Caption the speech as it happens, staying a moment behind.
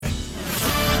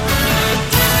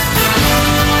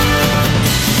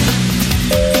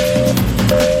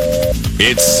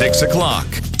It's 6 o'clock.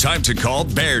 Time to call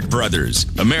Baird Brothers,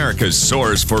 America's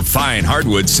source for fine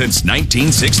hardwood since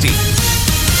 1960.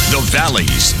 The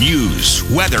Valley's news,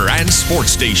 weather, and sports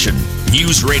station.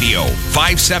 News Radio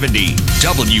 570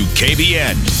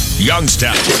 WKBN,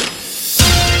 Youngstown.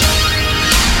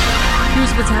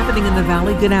 Here's what's happening in the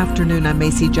Valley. Good afternoon. I'm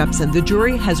Macy Jepson. The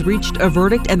jury has reached a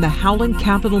verdict in the Howland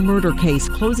capital murder case.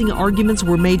 Closing arguments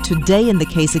were made today in the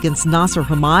case against Nasser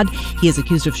Hamad. He is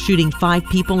accused of shooting 5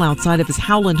 people outside of his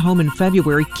Howland home in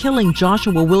February, killing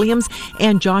Joshua Williams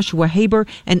and Joshua Haber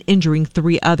and injuring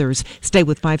 3 others. Stay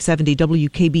with 570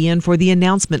 WKBN for the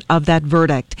announcement of that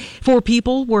verdict. 4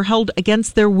 people were held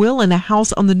against their will in a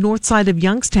house on the north side of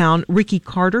Youngstown. Ricky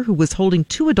Carter, who was holding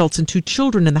 2 adults and 2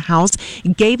 children in the house,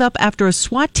 gave up after a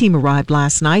SWAT team arrived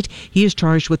last night. He is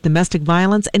charged with domestic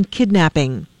violence and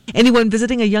kidnapping. Anyone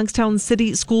visiting a Youngstown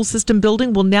City school system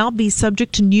building will now be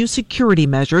subject to new security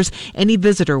measures. Any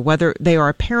visitor, whether they are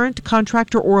a parent,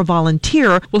 contractor, or a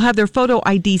volunteer, will have their photo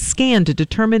ID scanned to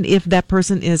determine if that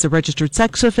person is a registered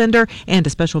sex offender, and a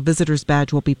special visitor's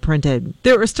badge will be printed.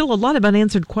 There are still a lot of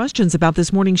unanswered questions about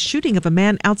this morning's shooting of a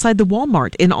man outside the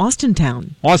Walmart in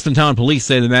Austintown. Austintown police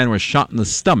say the man was shot in the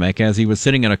stomach as he was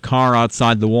sitting in a car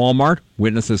outside the Walmart.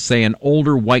 Witnesses say an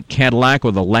older white Cadillac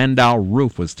with a Landau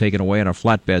roof was taken away in a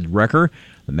flatbed wrecker.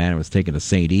 The man was taken to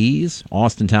St. E's.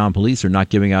 Austintown police are not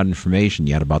giving out information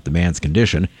yet about the man's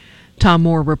condition. Tom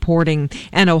Moore reporting.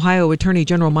 And Ohio Attorney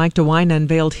General Mike DeWine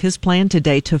unveiled his plan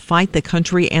today to fight the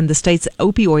country and the state's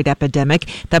opioid epidemic.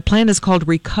 That plan is called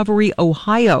Recovery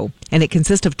Ohio, and it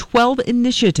consists of 12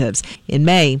 initiatives. In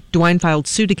May, DeWine filed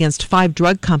suit against 5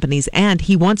 drug companies, and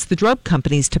he wants the drug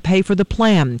companies to pay for the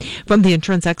plan. From the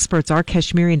insurance experts, our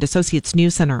Kashmiri and Associates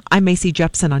News Center, I'm Macy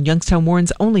Jepson on Youngstown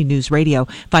Warren's only news radio,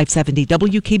 570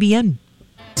 WKBN.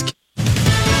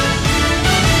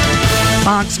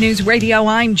 Fox News Radio,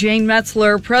 I'm Jane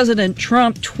Metzler. President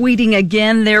Trump tweeting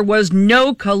again, there was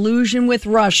no collusion with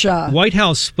Russia. White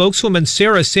House spokeswoman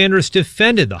Sarah Sanders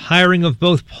defended the hiring of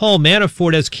both Paul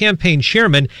Manafort as campaign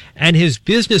chairman and his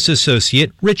business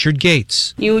associate, Richard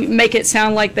Gates. You make it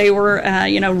sound like they were,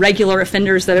 regular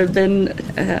offenders that have been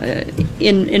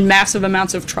in massive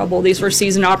amounts of trouble. These were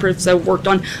seasoned operatives that worked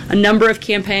on a number of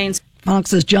campaigns.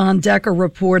 Fox's John Decker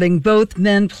reporting, both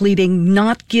men pleading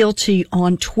not guilty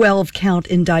on 12-count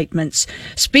indictments.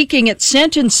 Speaking at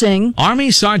sentencing,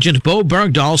 Army Sergeant Bo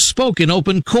Bergdahl spoke in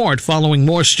open court following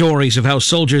more stories of how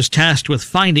soldiers tasked with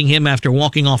finding him after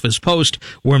walking off his post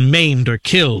were maimed or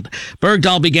killed.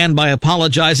 Bergdahl began by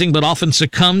apologizing, but often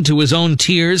succumbed to his own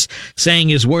tears, saying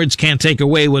his words can't take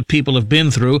away what people have been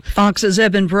through. Fox's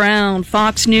Eben Brown,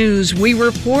 Fox News, we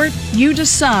report, you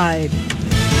decide.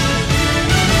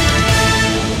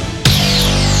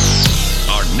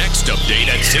 Update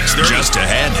at 6:30. Just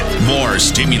ahead, more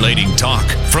stimulating talk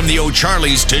from the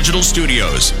O'Charlie's Digital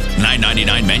Studios.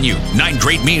 $9.99 menu, 9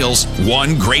 great meals,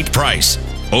 1 great price.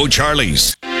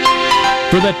 O'Charlie's.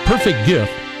 For that perfect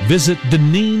gift, visit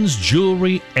Deneen's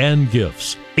Jewelry and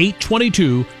Gifts,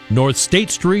 822 North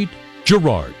State Street,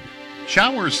 Girard.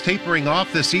 Showers tapering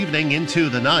off this evening into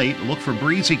the night. Look for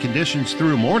breezy conditions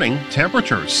through morning.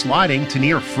 Temperatures sliding to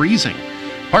near freezing.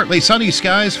 Partly sunny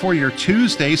skies for your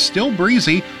Tuesday, still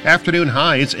breezy. Afternoon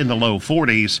highs in the low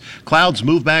 40s. Clouds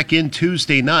move back in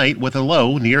Tuesday night with a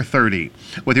low near 30.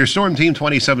 With your Storm Team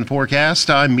 27 forecast,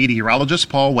 I'm meteorologist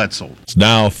Paul Wetzel. It's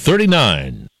now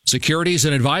 39. Securities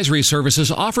and advisory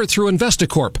services offered through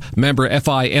Investacorp, member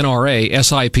FINRA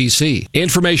SIPC.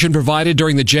 Information provided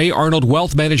during the J. Arnold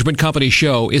Wealth Management Company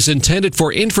show is intended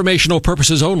for informational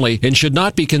purposes only and should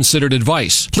not be considered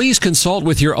advice. Please consult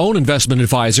with your own investment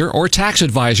advisor or tax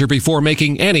advisor before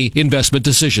making any investment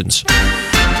decisions.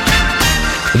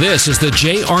 This is the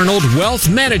J. Arnold Wealth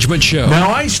Management Show. Now,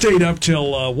 I stayed up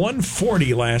till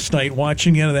 1:40 last night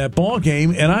watching the end of that ball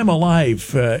game, and I'm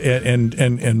alive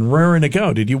and raring to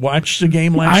go. Did you watch the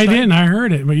game last night? I didn't. I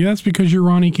heard it, but that's because you're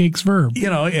Ronnie Cake's verb. You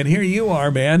know, and here you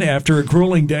are, man, after a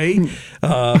grueling day.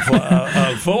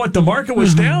 The market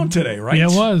was down today, right? Yeah,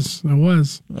 it was. It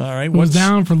was. All right. It was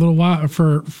down for a little while,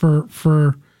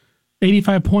 for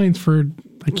 85 points for...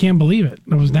 I can't believe it.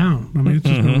 It was down. I mean, it's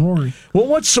just been roaring. Well,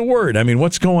 what's the word? I mean,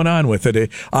 what's going on with it?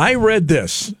 I read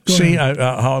this. See how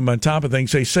I'm on top of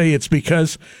things. They say it's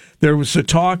because there was a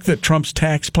talk that Trump's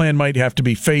tax plan might have to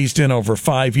be phased in over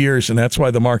 5 years, and that's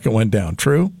why the market went down.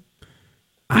 True?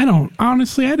 I don't.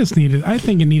 Honestly, I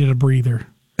think it needed a breather.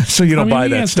 So you don't buy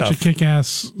that stuff? Such a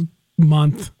kick-ass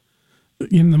month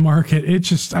in the market. I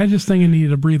just think it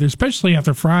needed a breather, especially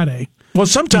after Friday. Well,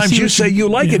 sometimes you say you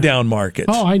like a down market.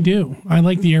 Oh, I do. I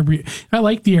like the air. I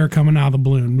like the air coming out of the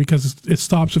balloon because it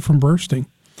stops it from bursting.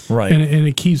 Right, and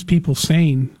it keeps people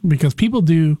sane because people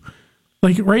do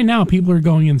Like right now, people are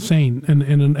going insane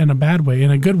in a bad way,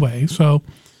 in a good way. So,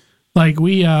 like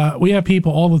we have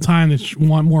people all the time that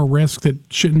want more risk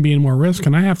that shouldn't be in more risk,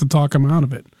 and I have to talk them out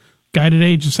of it. Guy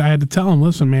today I had to tell him,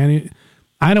 listen, man,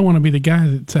 I don't want to be the guy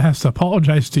that has to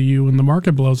apologize to you when the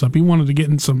market blows up. He wanted to get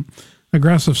in some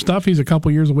aggressive stuff. He's a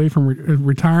couple years away from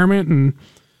retirement, and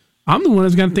I'm the one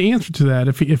that's got the answer to that.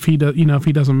 If he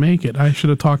doesn't make it, I should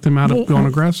have talked him out of going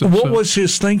aggressive. What was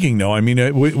his thinking, though? I mean,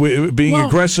 being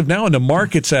aggressive now, and the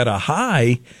market's at a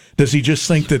high. Does he just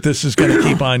think that this is going to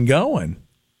keep on going?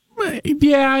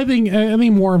 Yeah, I think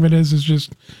more of it is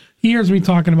just he hears me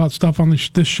talking about stuff on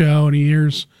this show, and he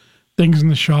hears things in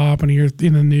the shop, and he hears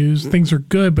in the news. Things are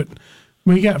good, but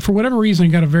for whatever reason,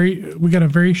 we got a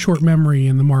very short memory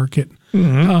in the market.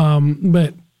 Mm-hmm.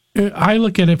 But I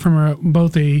look at it from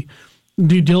both a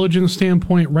due diligence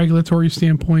standpoint, regulatory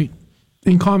standpoint,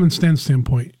 and common sense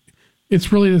standpoint.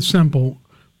 It's really this simple.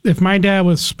 If my dad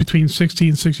was between 60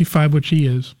 and 65, which he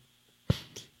is,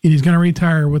 and he's going to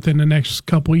retire within the next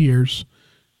couple of years,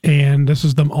 and this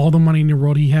is all the money in the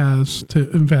world he has to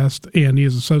invest, and he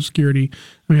has a Social Security,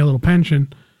 a little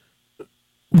pension,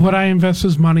 would I invest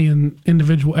his money in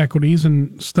individual equities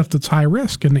and stuff that's high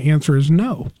risk? And the answer is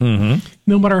no. Mm-hmm.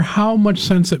 No matter how much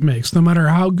sense it makes, no matter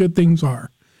how good things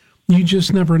are, you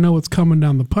just never know what's coming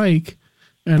down the pike.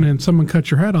 And then someone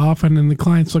cuts your head off, and then the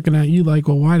client's looking at you like,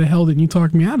 well, why the hell didn't you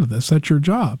talk me out of this? That's your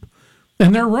job.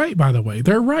 And they're right, by the way.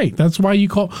 They're right. That's why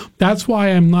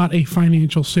I'm not a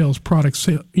financial sales product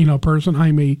person.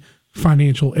 I'm a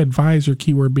financial advisor,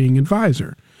 keyword being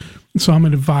advisor. So I'm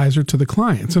an advisor to the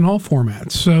clients in all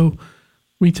formats. So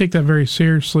we take that very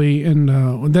seriously,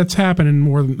 and that's happening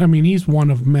more than, he's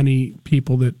one of many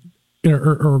people that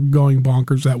are going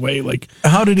bonkers that way. Like,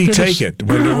 how did he take it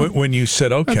when you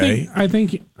said, okay? I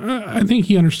think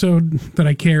he understood that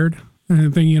I cared, and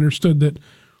I think he understood that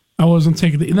I wasn't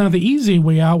taking it. Now, the easy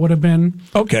way out would have been,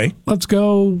 okay, let's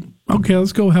go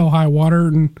hell high water,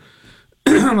 and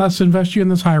let's invest you in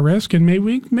this high risk, and maybe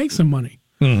we can make some money.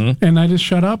 Mm-hmm. And I just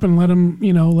shut up and let him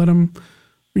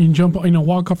jump,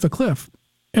 walk off the cliff.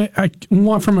 I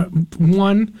want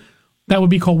one that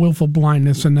would be called willful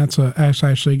blindness, and that's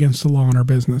actually against the law in our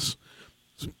business.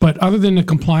 But other than the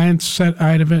compliance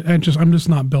side of it, I'm just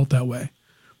not built that way.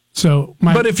 So,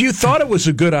 but if you thought it was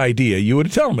a good idea, you would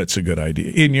tell them it's a good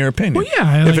idea, in your opinion. Well,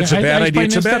 yeah. If it's a bad idea,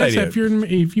 it's a bad idea. If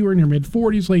you were in your mid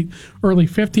 40s, early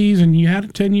 50s, and you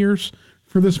had 10 years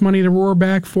for this money to roar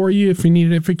back for you,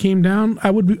 if it came down,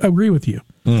 I would agree with you.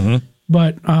 Mm-hmm.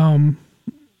 But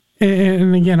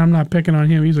and again, I'm not picking on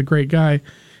him. He's a great guy.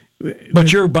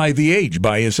 But you're by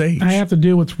his age. I have to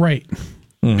do what's right.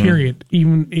 Mm-hmm. Period.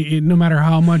 Even no matter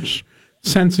how much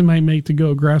sense it might make to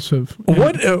go aggressive.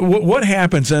 What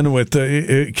happens then with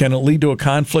can it lead to a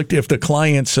conflict if the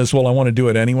client says, "Well, I want to do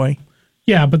it anyway"?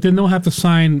 Yeah, but then they'll have to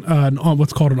sign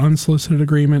what's called an unsolicited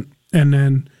agreement, and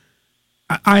then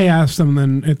I asked them.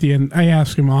 Then at the end, I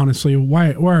asked him honestly,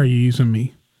 "Why are you using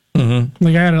me?" Mm-hmm.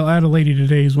 Like I had a lady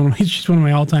today she's one of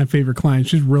my all time favorite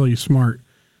clients. She's really smart,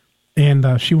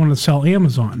 and she wanted to sell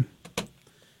Amazon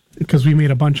because we made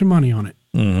a bunch of money on it.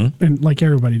 Mm-hmm. And like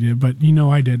everybody did, but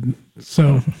I didn't.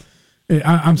 So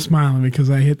I'm smiling because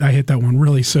I hit that one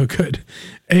really so good.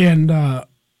 And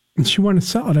she wanted to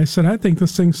sell it. I said, I think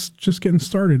this thing's just getting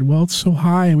started. Well, it's so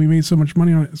high and we made so much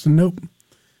money on it. I said, nope.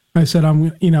 I said,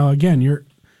 again,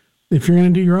 if you're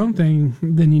going to do your own thing,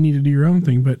 then you need to do your own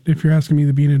thing. But if you're asking me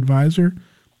to be an advisor,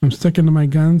 I'm sticking to my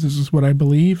guns. This is what I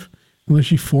believe.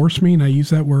 Unless you force me, and I use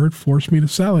that word, force me to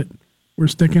sell it, we're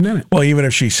sticking in it. Well, even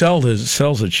if she sells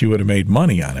it, she would have made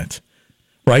money on it,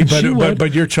 right?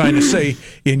 But you're trying to say,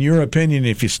 in your opinion,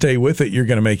 if you stay with it, you're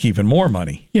going to make even more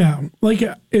money. Yeah, like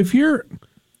if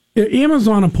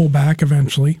Amazon will pull back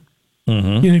eventually,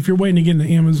 mm-hmm. and if you're waiting to get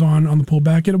into Amazon on the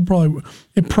pullback,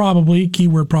 it probably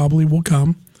keyword probably will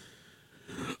come.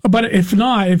 But if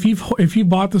not, if you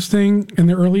bought this thing in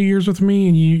the early years with me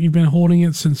and you've been holding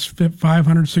it since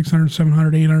 500, 600,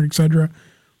 700, 800, etc.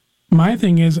 My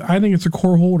thing is, I think it's a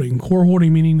core holding. Core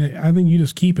holding meaning that I think you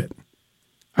just keep it.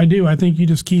 I do. I think you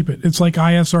just keep it. It's like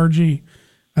ISRG.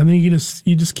 I think you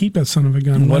just keep that son of a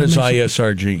gun. What is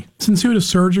ISRG? It's Intuitive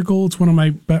Surgical. It's one of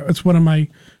my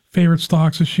favorite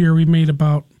stocks this year. We made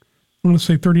about, I want to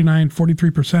say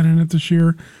 43% in it this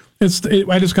year. I just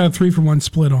got a 3-for-1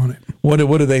 split on it. What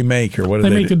do they make, or what do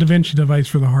they make? The Da Vinci device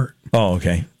for the heart. Oh,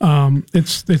 okay.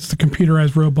 It's the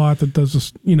computerized robot that does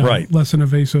this, right. less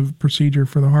invasive procedure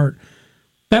for the heart.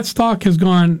 That stock has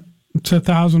gone to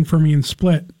 1,000 for me and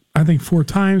split, I think 4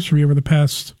 times for me over the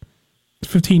past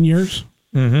 15 years.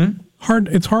 Mm-hmm.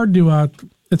 It's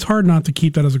hard not to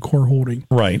keep that as a core holding.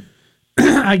 Right.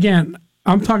 Again,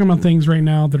 I'm talking about things right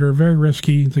now that are very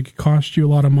risky. That could cost you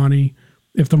a lot of money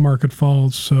if the market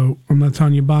falls. So I'm not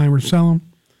telling you buy or sell them.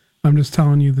 I'm just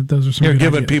telling you that those are some. You're good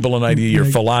giving ideas. people an idea of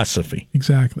your philosophy.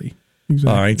 Exactly.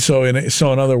 All right. So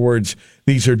in other words,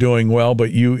 these are doing well, but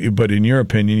in your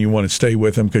opinion, you want to stay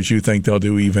with them because you think they'll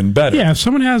do even better. Yeah. If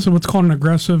someone has what's called an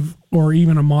aggressive or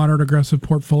even a moderate aggressive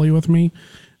portfolio with me,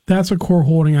 that's a core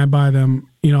holding. I buy them.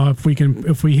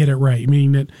 If we hit it right,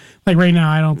 meaning that like right now,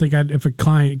 I don't think if a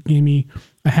client gave me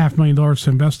 $500,000 to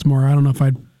invest tomorrow, I don't know if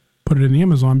I'd put it in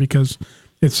Amazon because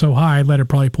it's so high. I'd let it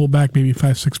probably pull back maybe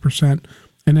 5-6%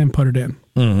 and then put it in.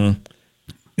 Mm-hmm.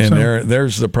 And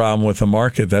there's the problem with the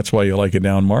market. That's why you like a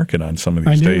down market on some of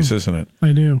these days, isn't it?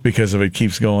 I do. Because if it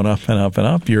keeps going up and up and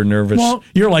up, you're nervous. Well,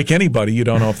 you're like anybody. You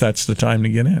don't know if that's the time to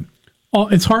get in. Well,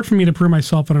 it's hard for me to prove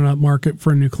myself in an up market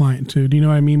for a new client, too. Do you know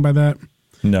what I mean by that?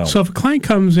 No. So if a client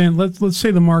comes in, let's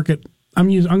say the market, I'm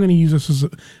going to use this as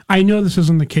I know this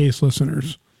isn't the case,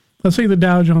 listeners. Let's say the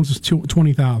Dow Jones is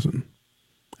 20,000,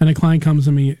 and a client comes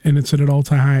to me and it's at an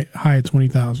all-time high at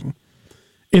 20,000.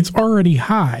 It's already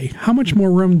high. How much more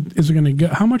room is it going to go?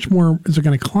 How much more is it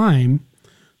going to climb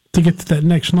to get to that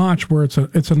next notch where it's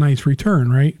a nice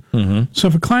return, right? Mm-hmm. So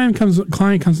if a client comes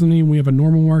to me and we have a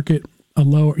normal market, a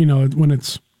lower, when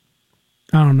it's,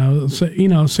 I don't know,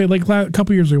 say like a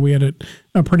couple years ago we had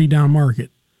a pretty down market.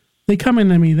 They come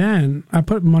into me then, I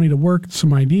put money to work,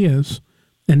 some ideas,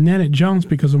 and then it jumps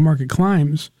because the market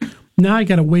climbs. Now I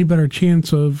got a way better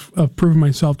chance of proving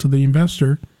myself to the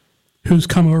investor who's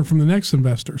come over from the next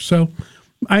investor. So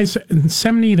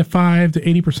 75 to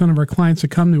 80% of our clients that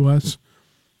come to us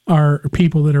are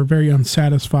people that are very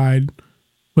unsatisfied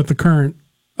with the current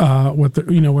with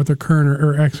their current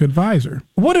or ex advisor.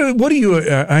 What do you?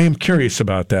 I am curious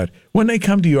about that. When they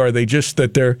come to you, are they just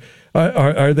that they're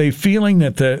are they feeling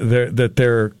that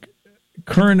their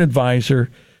current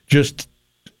advisor just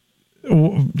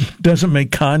doesn't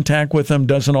make contact with them,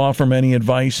 doesn't offer them any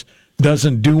advice,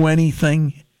 doesn't do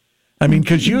anything? I mean,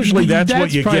 because usually that's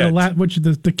what you get.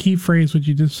 The key phrase, what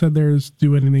you just said there, is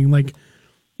do anything. Like,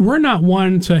 we're not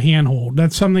one to handhold.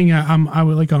 That's something I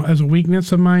would like as a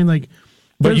weakness of mine. Like,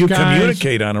 but you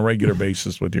communicate on a regular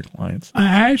basis with your clients. I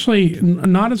actually,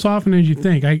 not as often as you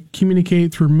think. I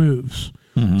communicate through moves.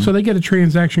 Mm-hmm. So they get a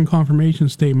transaction confirmation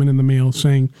statement in the mail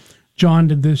saying, John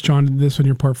did this in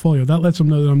your portfolio. That lets them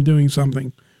know that I'm doing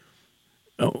something.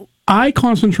 I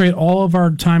concentrate all of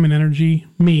our time and energy,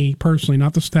 me personally,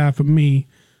 not the staff, but me,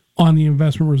 on the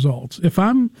investment results. If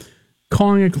I'm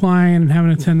calling a client and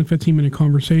having a 10 to 15-minute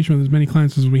conversation with as many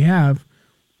clients as we have,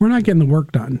 we're not getting the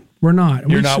work done. We're not.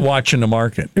 You're not watching the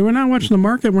market. We're not watching the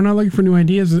market. We're not looking for new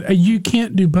ideas. You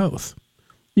can't do both.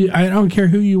 I don't care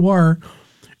who you are.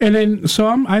 And then, so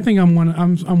I think I'm one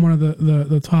of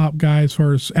the top guys as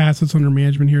far as assets under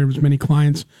management here. There's many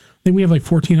clients. I think we have like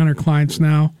 1,400 clients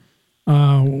now.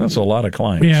 That's a lot of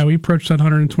clients. Yeah, we approached that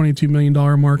 $122 million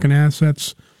mark in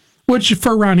assets, which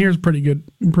for around here is pretty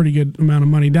good amount of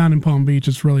money. Down in Palm Beach,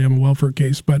 it's really I'm a welfare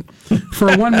case, but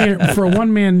for a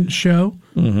one man show,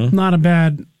 mm-hmm. not a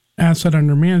bad asset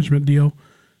under management deal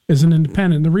as an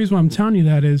independent. The reason why I'm telling you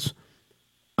that is,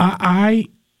 I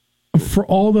for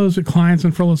all those clients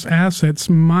and for those assets,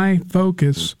 my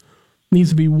focus needs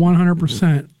to be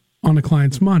 100% on the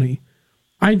client's money.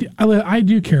 I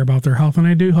do care about their health, and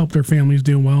I do hope their family's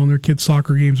doing well and their kids'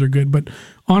 soccer games are good. But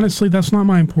honestly, that's not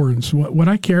my importance. What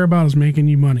I care about is making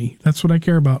you money. That's what I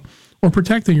care about, or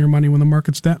protecting your money when the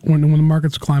market's down, when the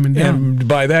market's climbing down. And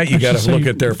by that, you got to look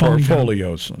at their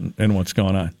portfolios and what's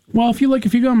going on. Well, if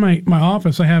you go in my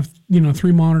office, I have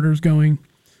 3 monitors going,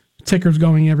 tickers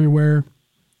going everywhere.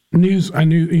 News, I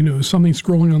knew something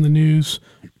scrolling on the news,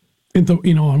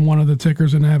 on one of the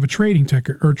tickers, and I have a trading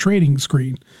ticker or trading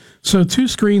screen. So 2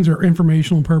 screens are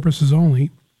informational purposes only,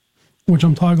 which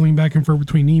I'm toggling back and forth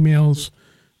between emails,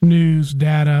 news,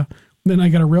 data. Then I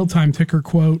got a real-time ticker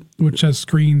quote, which has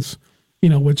screens,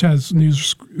 which has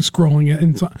news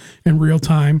scrolling in real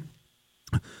time.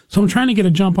 So I'm trying to get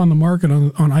a jump on the market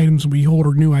on items we hold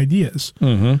or new ideas.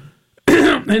 Mm-hmm.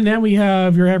 And then we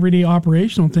have your everyday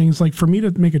operational things. Like for me to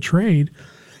make a trade,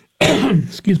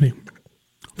 excuse me,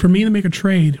 for me to make a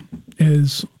trade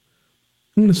is,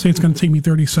 I'm going to say it's going to take me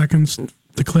 30 seconds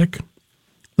to click.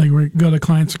 Like we go to the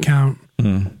client's account,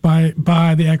 buy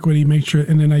the equity, make sure,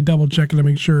 and then I double check it to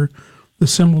make sure the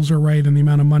symbols are right and the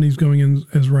amount of money's going in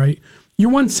is right.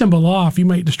 You're one symbol off, you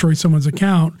might destroy someone's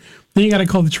account. Then you got to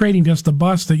call the trading desk to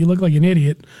bust it. You look like an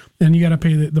idiot, and you got to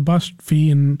pay the bust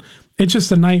fee, and it's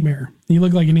just a nightmare. You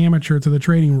look like an amateur to the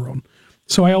trading world.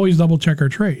 So I always double check our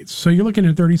trades. So you're looking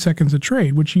at 30 seconds a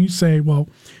trade, which you say, well,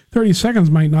 30 seconds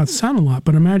might not sound a lot,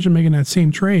 but imagine making that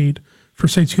same trade for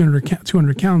say 200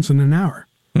 accounts in an hour.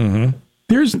 Mm-hmm.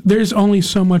 there's only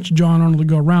so much John Arnold to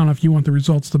go around if you want the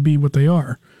results to be what they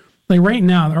are. Like right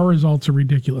now, our results are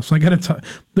ridiculous. I got to tell you,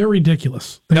 they're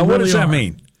ridiculous. They now, what really does that are.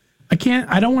 mean?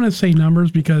 I don't want to say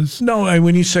numbers because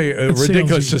when you say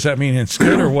ridiculous, does that mean it's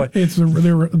good or what?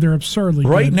 They're absurdly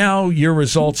right good. now. Your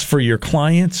results for your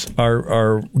clients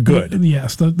are good.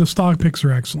 Yes, the stock picks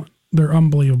are excellent. They're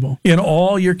unbelievable in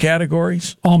all your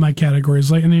categories. All my categories,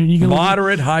 like and you can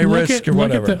moderate, high risk, or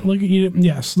whatever. Look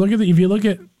at if you look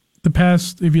at the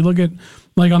past. If you look at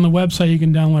like on the website, you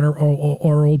can download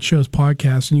our old shows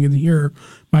podcast, and you can hear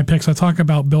my picks. I talk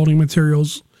about building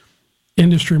materials.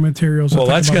 Industry materials. Well,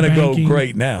 that's going to go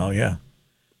great now, yeah.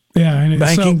 Yeah. And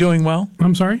banking doing well?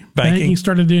 I'm sorry? Banking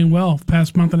started doing well. The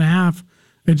past month and a half,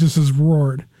 it just has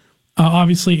roared.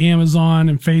 Obviously, Amazon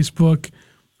and Facebook,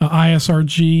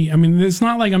 ISRG. I mean, it's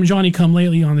not like I'm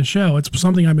Johnny-come-lately on the show. It's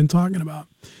something I've been talking about.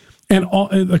 And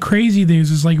the crazy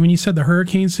news is like when you said the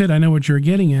hurricanes hit, I know what you're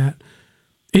getting at.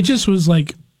 It just was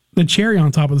like the cherry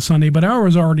on top of the sundae, but I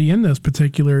was already in those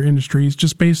particular industries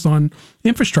just based on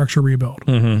infrastructure rebuild.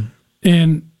 Mm-hmm.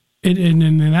 And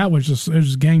that was just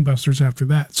gangbusters after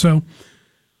that. So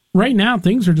right now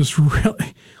things are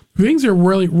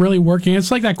really working.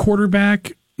 It's like that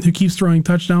quarterback who keeps throwing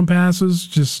touchdown passes.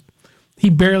 Just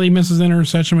he barely misses an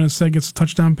interception and instead gets a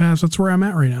touchdown pass. That's where I'm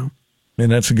at right now.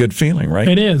 And that's a good feeling, right?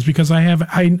 It is because I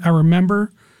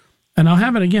remember, and I'll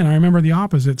have it again. I remember the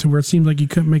opposite to where it seemed like you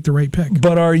couldn't make the right pick.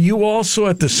 But are you also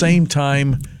at the same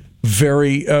time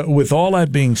very with all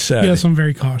that being said? Yes, I'm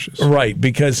very cautious. Right,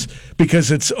 because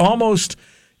it's almost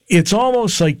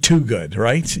like too good,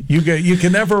 right? You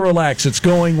can never relax. It's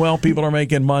going well, people are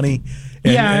making money,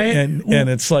 and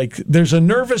it's like there's a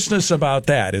nervousness about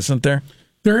that, isn't there?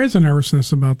 There is a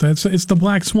nervousness about that. It's the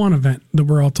Black Swan event that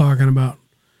we're all talking about.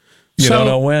 You don't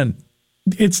know when.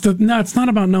 It's not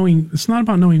about knowing. It's not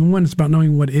about knowing when. It's about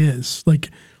knowing what is. Like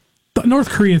the North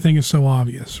Korea thing is so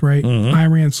obvious, right? Mm-hmm.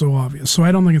 Iran's so obvious, so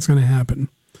I don't think it's going to happen.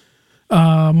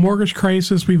 Mortgage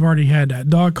crisis, we've already had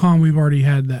that. .com, we've already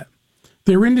had that.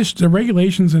 The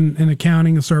regulations in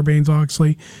accounting and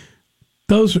Sarbanes-Oxley,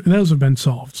 those have been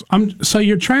solved. So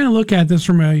you're trying to look at this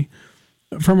from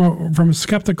a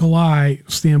skeptical eye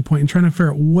standpoint and trying to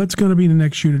figure out what's going to be the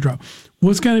next shoe to drop.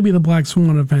 What's going to be the Black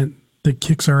Swan event that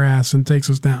kicks our ass and takes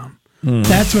us down? Mm.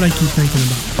 That's what I keep thinking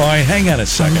about. All right, hang on a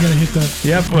second. I'm going to hit the...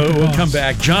 Yep, we'll come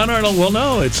back. John Arnold, well,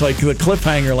 no, it's like the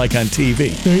cliffhanger like on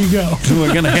TV. There you go.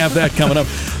 We're going to have that coming up.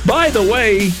 By the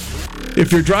way,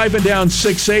 if you're driving down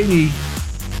 680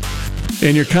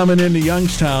 and you're coming into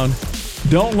Youngstown,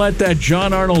 don't let that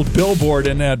John Arnold billboard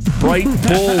and that bright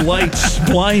bull lights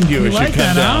blind you as you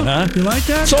come down, huh? You like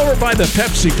that? It's over by the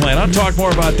Pepsi plant. I'll talk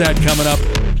more about that coming up.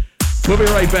 We'll be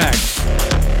right back.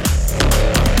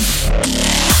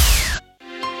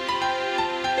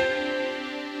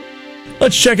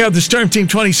 Let's check out the Storm Team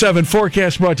 27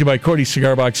 forecast brought to you by Cordy's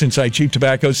Cigar Box inside Cheap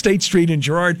Tobacco, State Street in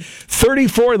Girard.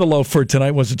 34 the low for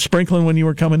tonight. Was it sprinkling when you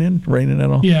were coming in? Raining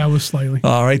at all? Yeah, it was slightly.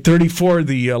 All right, 34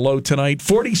 the low tonight.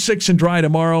 46 and dry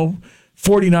tomorrow.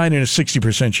 49 and a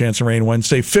 60% chance of rain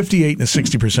Wednesday. 58 and a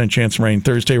 60% chance of rain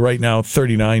Thursday. Right now,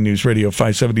 39 News Radio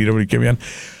 570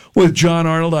 WKBN. With John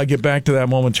Arnold, I'll get back to that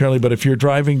momentarily, but if you're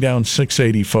driving down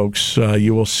 680, folks,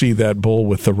 you will see that bull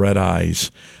with the red eyes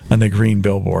on the green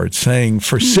billboard saying,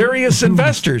 for serious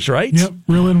investors, right? Yep,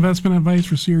 real investment advice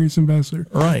for serious investors.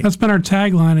 Right. That's been our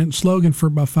tagline and slogan for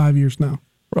about 5 years now.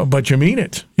 Well, but you mean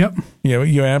it. Yep.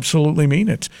 You absolutely mean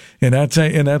it, and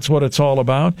that's what it's all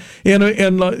about.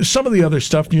 And some of the other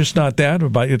stuff, just not that.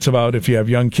 It's about if you have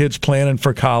young kids planning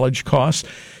for college costs.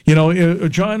 You know,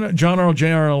 John Arnold,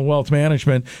 J. Arnold Wealth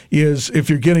Management is, if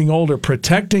you're getting older,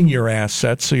 protecting your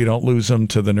assets so you don't lose them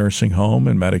to the nursing home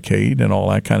and Medicaid and all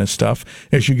that kind of stuff.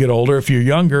 As you get older, if you're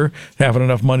younger, having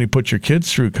enough money to put your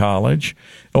kids through college,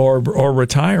 or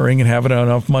retiring and having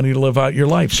enough money to live out your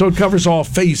life. So it covers all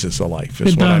phases of life,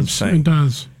 is what I'm saying. It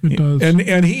does. It does.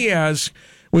 And he has,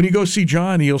 when you go see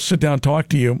John, he'll sit down and talk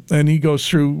to you, and he goes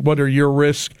through what are your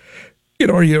risks. You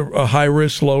know, are you a high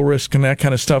risk, low risk, and that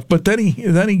kind of stuff. But then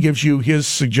he gives you his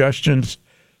suggestions,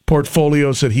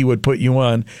 portfolios that he would put you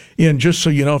on. And just so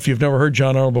you know, if you've never heard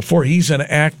John Arnold before, he's an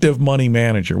active money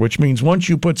manager, which means once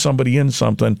you put somebody in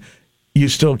something, you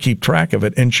still keep track of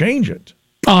it and change it.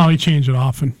 Oh, we change it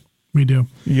often. We do.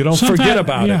 You don't forget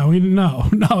about it. Yeah, no.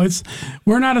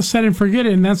 We're not a set and forget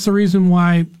it, and that's the reason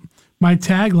why my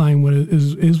tagline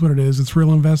is what it is. It's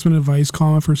real investment advice,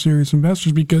 calling for serious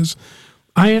investors, because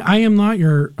I am not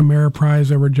your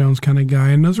Ameriprise, Edward Jones kind of guy,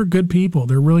 and those are good people.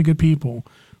 They're really good people,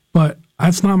 but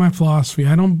that's not my philosophy.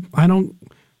 I don't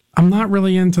I'm not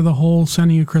really into the whole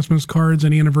sending you Christmas cards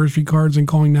and anniversary cards and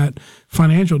calling that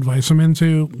financial advice. I'm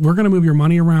into, we're going to move your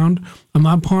money around. I'm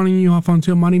not pawning you off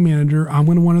onto a money manager. I'm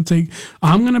going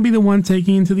to be the one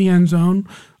taking you into the end zone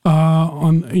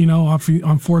on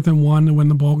 4th and 1 to win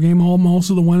the ball game. I'm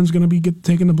also the one who's going to be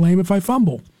taking the blame if I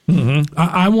fumble. Mm-hmm.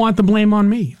 I want the blame on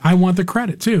me. I want the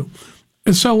credit too.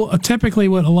 And so typically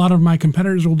what a lot of my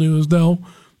competitors will do is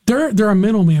they're a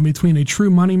middleman between a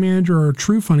true money manager or a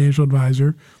true financial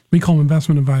advisor. We call them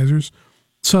investment advisors.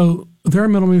 So they're a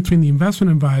middleman between the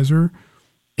investment advisor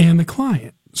and the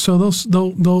client. So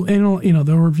they'll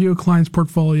review a client's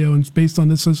portfolio, and based on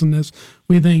this and this,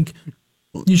 we think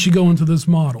you should go into this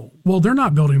model. Well, they're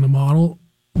not building the model.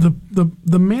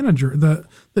 The manager, the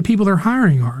people they're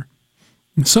hiring are.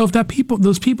 So if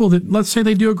those people that, let's say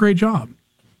they do a great job,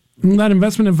 that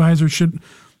investment advisor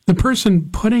the person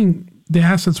putting the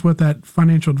assets with that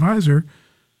financial advisor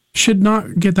should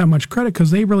not get that much credit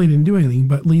because they really didn't do anything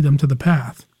but lead them to the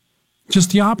path.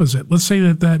 Just the opposite. Let's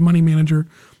say that money manager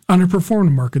underperformed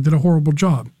the market, did a horrible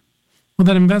job. Well,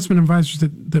 that investment advisors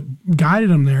that guided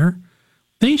them there,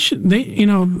 they shouldn't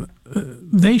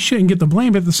get the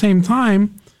blame. But at the same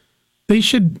time, they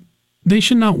should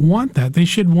not want that. They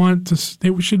should want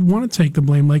to take the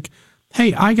blame. Like,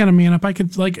 hey, I got to man up. I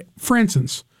could, like, for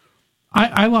instance,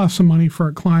 I lost some money for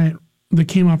a client that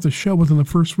came off the show within the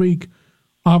first week.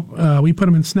 We put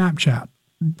them in Snapchat.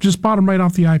 Just bought them right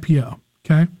off the IPO.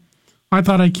 Okay, I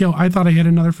thought I hit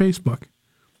another Facebook.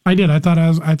 I did. I thought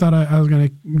I was going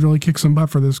to really kick some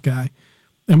butt for this guy,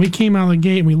 and we came out of the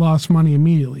gate and we lost money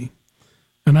immediately.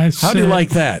 And how do you like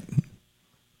that?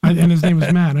 And his name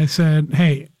was Matt. I said,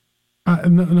 hey,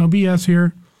 no BS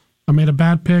here. I made a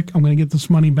bad pick. I'm going to get this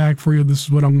money back for you. This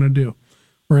is what I'm going to do.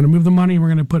 We're going to move the money. We're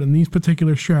going to put in these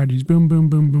particular strategies. Boom, boom,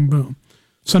 boom, boom, boom.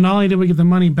 So not only did we get the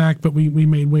money back, but we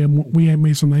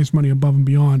made some nice money above and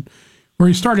beyond where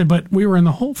we started. But we were in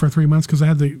the hole for 3 months because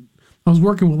I was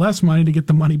working with less money to get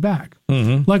the money back.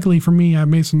 Mm-hmm. Luckily for me, I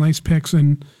made some nice picks,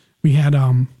 and we had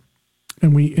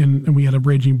we had a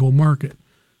raging bull market.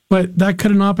 But that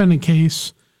could have not been the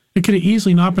case. It could have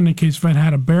easily not been the case if I'd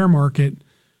had a bear market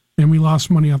and we lost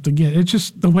money off the get. It's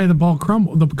just the way the ball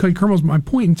crumbled. The cookie crumbles. My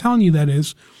point in telling you that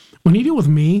is, when you deal with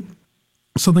me,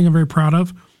 something I'm very proud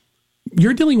of,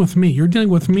 you're dealing with me. You're dealing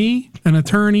with me, an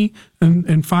attorney,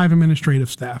 and 5 administrative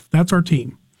staff. That's our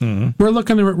team. Mm-hmm.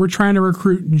 We're trying to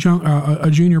recruit a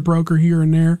junior broker here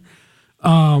and there.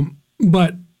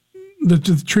 But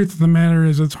the truth of the matter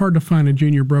is, it's hard to find a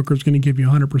junior broker who's going to give you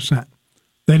 100%.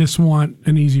 They just want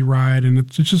an easy ride, and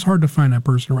it's just hard to find that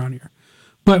person around here.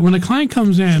 But when a client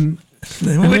comes in,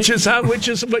 which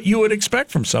is what you would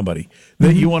expect from somebody,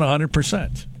 that you want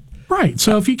 100%. Right.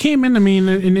 So if you came into me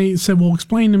and they said, well,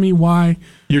 explain to me why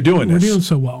we're doing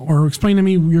so well, or explain to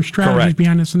me your strategies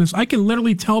behind this and this, I can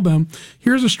literally tell them,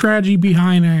 here's a strategy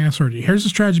behind ISRG, here's a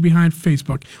strategy behind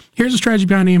Facebook, here's a strategy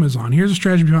behind Amazon, here's a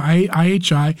strategy behind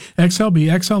IHI, XLB,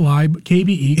 XLI,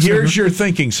 KBE. Here's your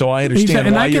thinking, so I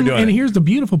understand why you're doing it. And here's the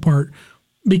beautiful part.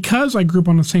 Because I grew up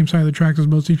on the same side of the tracks as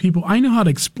most of these people, I know how to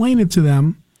explain it to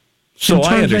them so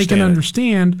they can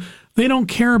understand. They don't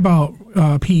care about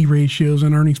PE ratios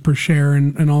and earnings per share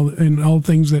and all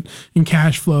things that in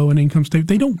cash flow and income statement.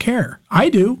 They don't care. I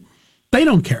do. They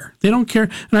don't care. They don't care.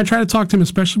 And I try to talk to them,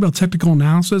 especially about technical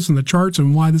analysis and the charts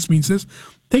and why this means this.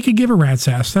 They could give a rat's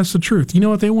ass. That's the truth. You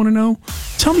know what they want to know?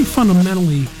 Tell me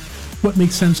fundamentally what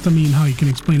makes sense to me and how you can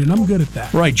explain it. I'm good at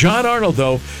that. Right. John Arnold,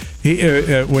 though,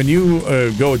 when you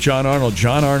go with John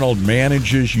Arnold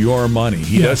manages your money.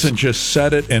 He doesn't just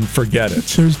set it and forget it.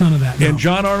 There's none of that. No. And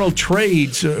John Arnold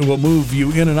trades will move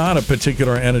you in and out of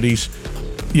particular entities,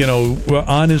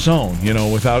 on his own,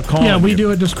 without calling. Yeah, we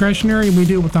do it discretionary and we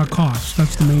do it without cost.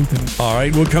 That's the main thing. All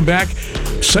right, we'll come back.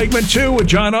 Segment 2 with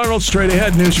John Arnold straight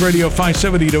ahead. News Radio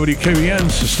 570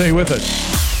 WKBN, so stay with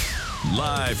us.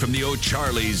 Live from the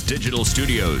O'Charlie's Digital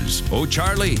Studios.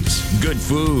 O'Charlie's. Good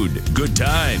food, good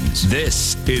times.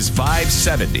 This is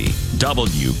 570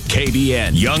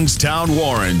 WKBN. Youngstown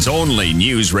Warren's only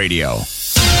news radio.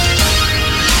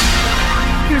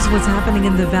 Here's what's happening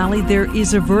in the Valley. There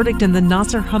is a verdict in the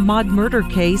Nasser Hamad murder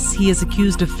case. He is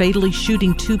accused of fatally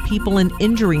shooting 2 people and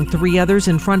injuring 3 others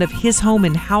in front of his home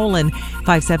in Howland.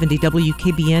 570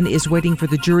 WKBN is waiting for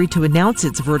the jury to announce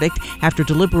its verdict after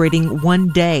deliberating 1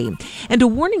 day. And a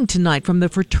warning tonight from the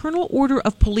Fraternal Order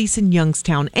of Police in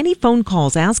Youngstown. Any phone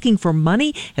calls asking for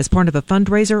money as part of a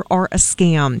fundraiser are a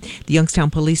scam. The Youngstown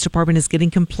Police Department is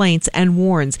getting complaints and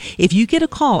warns if you get a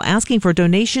call asking for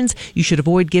donations, you should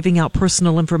avoid giving out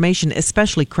personal information,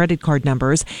 especially credit card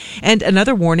numbers. And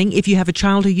another warning, if you have a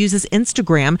child who uses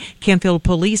Instagram, Canfield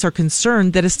police are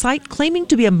concerned that a site claiming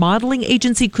to be a modeling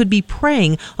agency could be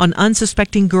preying on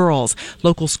unsuspecting girls.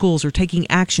 Local schools are taking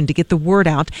action to get the word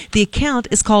out. The account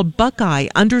is called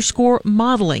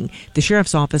Buckeye_modeling. The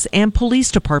sheriff's office and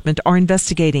police department are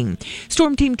investigating.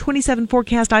 Storm Team 27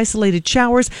 forecast isolated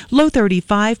showers, low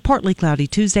 35, partly cloudy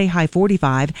Tuesday, high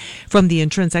 45. From the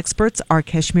insurance experts, our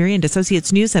Kashmiri and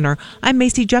Associates News Center, I'm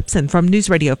Macy Jepson from News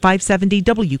Radio 570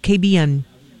 WKBN.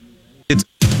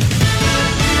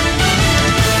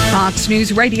 Fox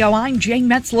News Radio, I'm Jane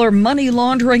Metzler. Money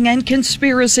laundering and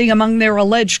conspiracy among their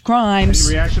alleged crimes.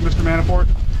 Any reaction, Mr. Manafort?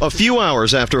 A few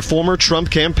hours after former Trump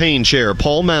campaign chair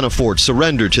Paul Manafort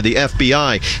surrendered to the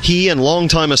FBI, he and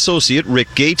longtime associate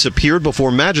Rick Gates appeared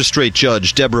before magistrate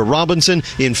judge Deborah Robinson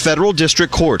in federal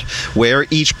district court, where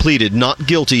each pleaded not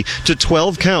guilty to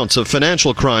 12 counts of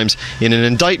financial crimes in an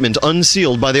indictment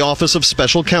unsealed by the Office of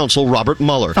Special Counsel Robert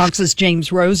Mueller. Fox's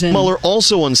James Rosen. Mueller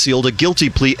also unsealed a guilty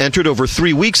plea entered over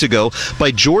 3 weeks ago by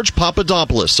George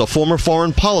Papadopoulos, a former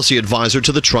foreign policy advisor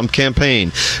to the Trump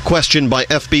campaign. Questioned by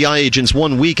FBI agents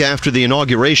 1 week after the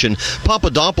inauguration,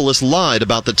 Papadopoulos lied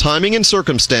about the timing and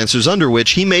circumstances under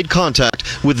which he made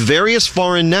contact with various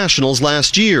foreign nationals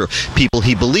last year, people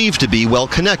he believed to be well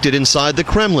connected inside the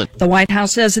Kremlin. The White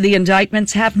House says the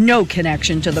indictments have no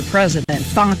connection to the president.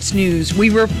 Fox News, we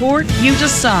report, you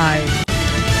decide.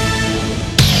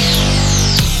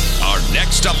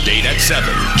 Next update at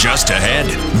 7. Just ahead,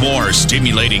 more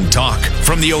stimulating talk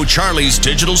from the O'Charley's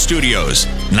Digital Studios.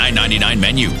 $9.99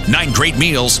 menu, 9 great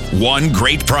meals, 1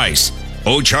 great price.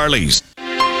 O'Charley's.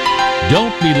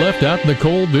 Don't be left out in the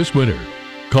cold this winter.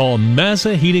 Call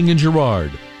Mazza Heating in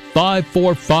Girard,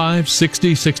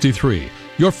 545-6063.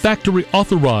 Your factory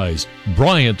authorized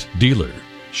Bryant dealer.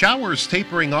 Showers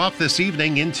tapering off this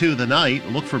evening into the night.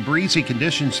 Look for breezy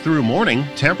conditions through morning.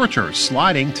 Temperatures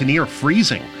sliding to near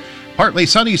freezing. Partly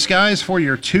sunny skies for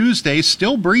your Tuesday,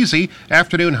 still breezy.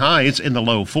 Afternoon highs in the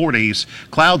low 40s.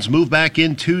 Clouds move back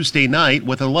in Tuesday night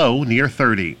with a low near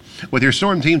 30. With your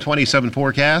Storm Team 27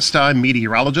 forecast, I'm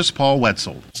meteorologist Paul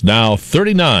Wetzel. It's now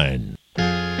 39. All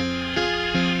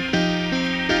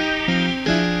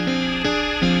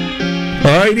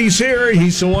right, he's here.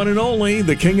 He's the one and only,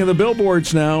 the king of the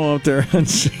billboards now out there on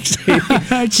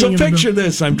 680. So picture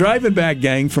this. I'm driving back,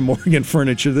 gang, from Morgan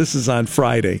Furniture. This is on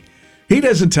Friday. He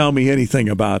doesn't tell me anything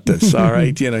about this, all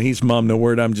right? He's mum the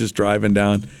word. I'm just driving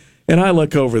down. And I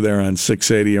look over there on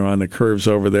 680 or on the curves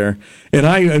over there. And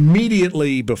I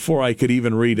immediately, before I could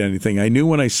even read anything, I knew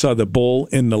when I saw the bull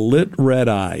in the lit red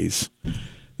eyes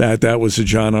that was a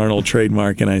John Arnold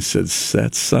trademark. And I said,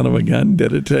 that son of a gun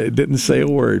did it. It didn't say a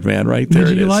word, man. Right there it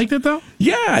is. Did you like it, though?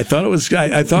 Yeah, I thought it was.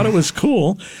 I thought it was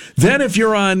cool. Then if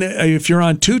you're on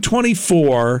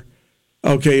 224.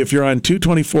 Okay, if you're on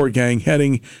 224, gang,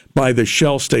 heading by the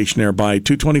Shell station there, by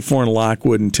 224 in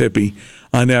Lockwood and Tippy,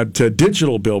 on that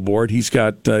digital billboard, he's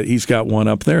got one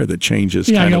up there that changes.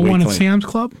 Yeah, I got weekly. One at Sam's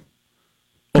Club.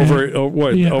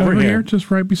 Over here, just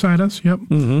right beside us. Yep.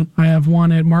 Mm-hmm. I have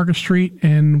one at Market Street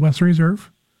and Western Reserve,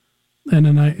 and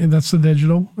then that's the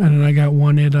digital, and then I got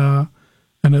one at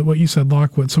what you said,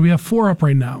 Lockwood. So we have 4 up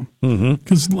right now.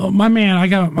 Because my man,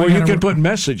 you can put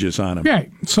messages on them.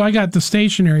 Right. So I got the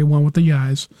stationary one with the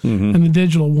eyes, and the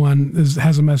digital one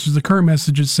has a message. The current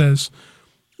message says,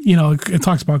 it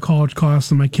talks about college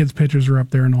costs, and my kids' pictures are up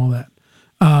there and all that.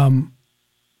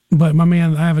 But my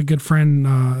man, I have a good friend.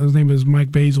 His name is Mike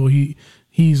Basil.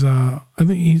 He's I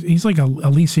think he's like a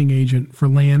leasing agent for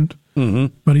land,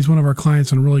 but he's one of our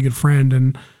clients and a really good friend.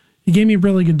 And he gave me a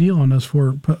really good deal on this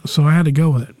so I had to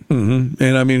go with it.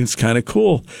 And I mean, it's kind of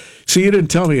cool. See, you didn't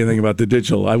tell me anything about the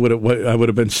digital. I would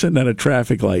have been sitting at a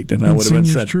traffic light, and I would have been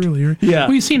said, "Truly, yeah."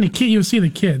 Well, you see the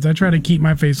kids. I try to keep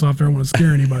my face off there. I don't want to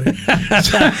scare anybody.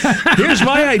 Here's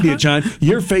my idea, John.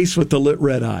 Your face with the lit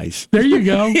red eyes. There you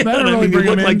go. That'll really bring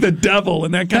you him look in. like the devil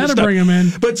and that kind of stuff. That'll bring him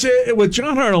in. But with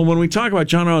John Arnold, when we talk about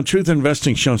John Arnold Truth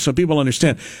Investing Show, so people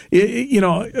understand.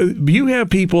 You have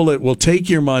people that will take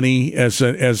your money as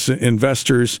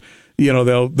investors.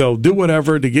 They'll do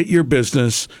whatever to get your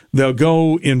business. They'll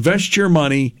go invest your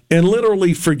money and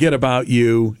literally forget about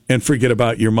you and forget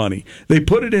about your money. They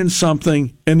put it in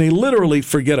something and they literally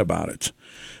forget about it.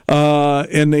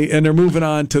 And they're moving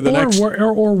on to the next,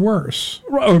 or worse,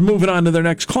 or moving on to their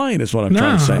next client is what I'm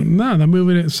trying to say. No, they're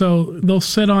moving it. So they'll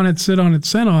sit on it,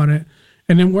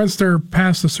 and then once they're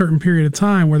past a certain period of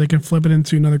time where they can flip it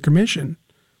into another commission,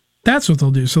 that's what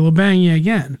they'll do. So they'll bang you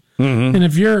again. And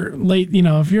if you're late,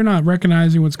 if you're not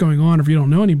recognizing what's going on, if you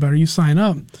don't know any better, you sign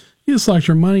up. You just lock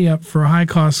your money up for a high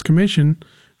cost commission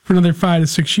for another 5 to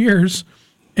 6 years.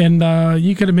 And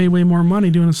you could have made way more money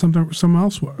doing something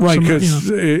elsewhere. Right, because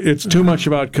it's too much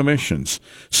about commissions.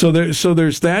 So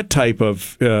there's that type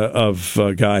of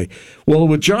guy. Well,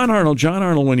 with John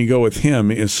Arnold, when you go with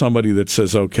him, is somebody that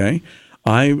says, okay,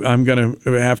 I'm going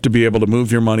to have to be able to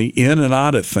move your money in and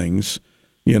out of things.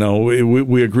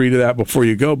 We agree to that before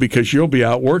you go, because you'll be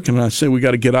out working, and I say we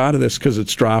got to get out of this because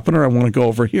it's dropping, or I want to go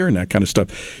over here and that kind of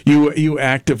stuff. You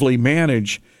actively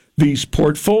manage these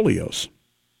portfolios.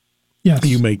 Yes.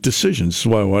 You make decisions. That's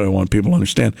what I want people to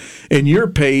understand. And you're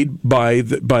paid by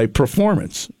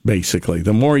performance, basically.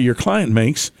 The more your client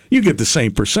makes, you get the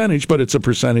same percentage, but it's a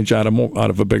percentage out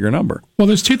of a bigger number. Well,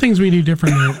 there's two things we do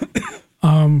differently.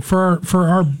 For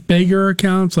our bigger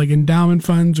accounts, like endowment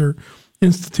funds or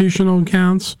institutional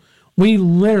accounts, we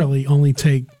literally only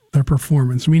take the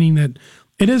performance, meaning that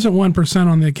it isn't 1%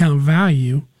 on the account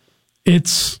value.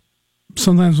 It's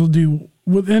sometimes we'll do,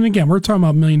 and again, we're talking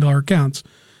about $1 million accounts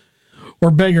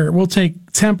or bigger. We'll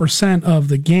take 10% of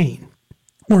the gain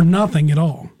or nothing at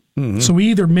all. Mm-hmm. So we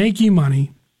either make you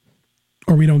money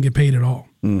or we don't get paid at all.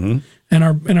 Mm-hmm.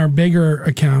 And our bigger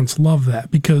accounts love that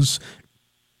because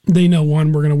they know,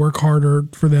 one, we're going to work harder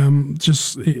for them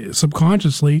just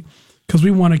subconsciously because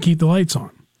we want to keep the lights on.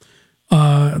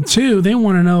 Two, they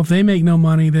want to know if they make no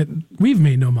money that we've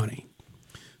made no money.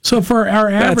 So for our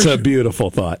average... That's a beautiful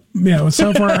thought. Yeah,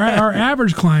 so for our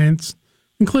average clients,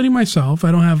 including myself,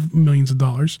 I don't have millions of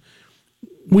dollars,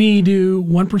 we do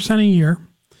 1% a year,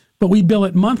 but we bill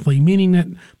it monthly, meaning that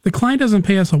the client doesn't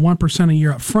pay us a 1% a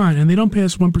year up front, and they don't pay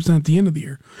us 1% at the end of the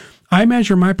year. I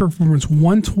measure my performance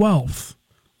 1/12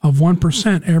 of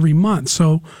 1% every month.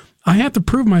 So I have to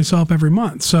prove myself every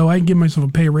month. So I give myself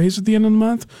a pay raise at the end of the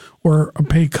month or a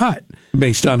pay cut.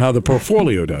 Based on how the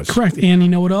portfolio does. Correct. And you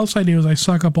know what else I do is I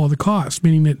suck up all the costs,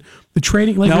 meaning that the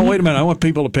trading... Now, wait a minute. I want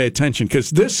people to pay attention because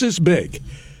this is big.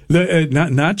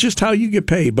 Not just how you get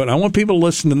paid, but I want people to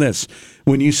listen to this.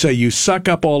 When you say you suck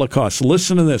up all the costs,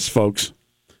 listen to this, folks.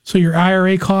 So your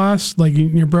IRA costs, like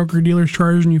your broker-dealer's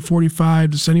charging you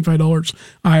 $45 to $75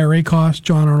 IRA costs,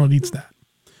 John Arnold eats that.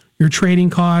 Your trading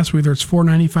costs, whether it's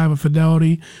 $4.95 with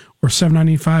Fidelity or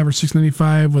 $7.95 or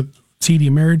 $6.95 with TD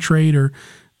Ameritrade, or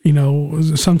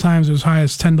sometimes as high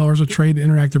as $10 a trade to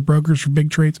Interactive Brokers for big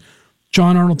trades.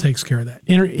 John Arnold takes care of that.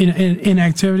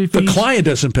 Inactivity fees. The client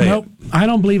doesn't pay. Nope. I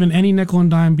don't believe in any nickel and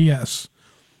dime BS.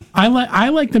 I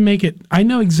like to make it. I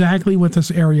know exactly what this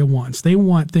area wants. They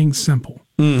want things simple.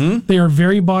 Mm-hmm. They are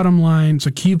very bottom line. It's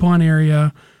a coupon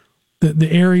area.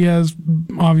 The area has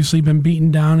obviously been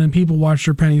beaten down, and people watch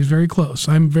their pennies very close.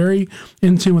 I'm very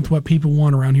in tune with what people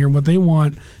want around here. What they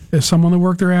want is someone to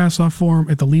work their ass off for them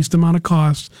at the least amount of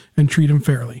cost and treat them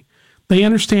fairly. They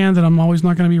understand that I'm always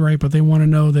not going to be right, but they want to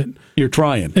know that you're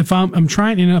trying. If I'm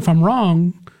trying, and if I'm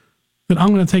wrong, that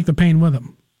I'm going to take the pain with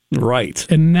them. Right.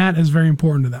 And that is very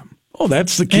important to them. Oh,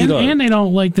 that's the key. And they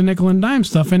don't like the nickel and dime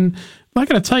stuff. And I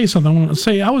got to tell you something. I want to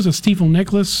say I was a Stifel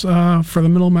Nicholas for the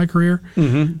middle of my career.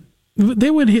 Mm-hmm.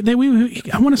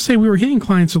 I want to say we were hitting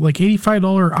clients at like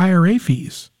 $85 IRA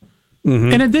fees,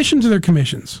 mm-hmm. in addition to their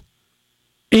commissions.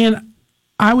 And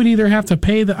I would either have to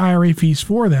pay the IRA fees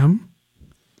for them,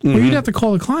 mm-hmm. or you'd have to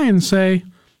call the client and say,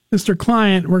 Mr.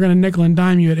 Client, we're going to nickel and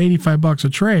dime you at $85 a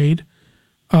trade,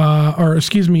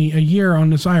 a year on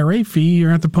this IRA fee. You're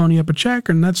going to have to pony up a check,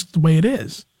 and that's the way it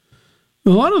is. A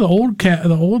lot of the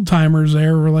old timers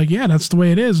there were like, yeah, that's the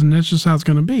way it is, and that's just how it's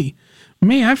going to be.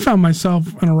 Me, I found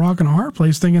myself in a rock and a hard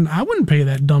place thinking I wouldn't pay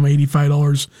that dumb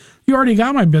 $85. You already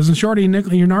got my business. You already hit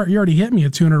me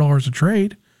at $200 a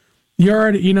trade. You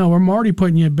already, I'm already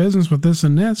putting you in business with this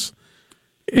and this.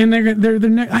 And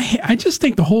I just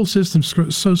think the whole system's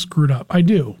so screwed up. I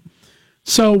do.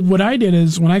 So what I did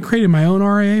is when I created my own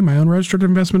RIA, my own registered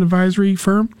investment advisory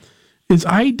firm, is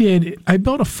I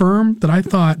built a firm that I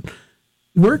thought,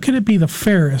 where could it be the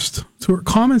fairest, to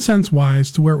common sense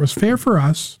wise, to where it was fair for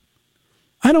us.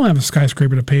 I don't have a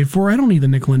skyscraper to pay for. I don't need the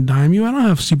nickel and dime you. I don't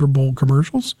have Super Bowl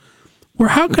commercials.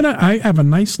 How can I have a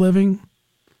nice living?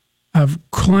 I have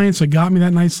clients that got me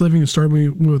that nice living and started me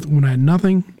with when I had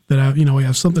nothing, that I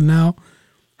have something now.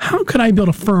 How could I build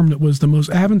a firm that was the most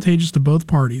advantageous to both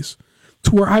parties,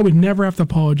 to where I would never have to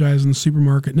apologize in the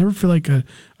supermarket, never feel like a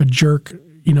jerk,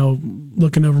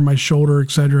 looking over my shoulder,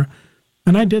 etc.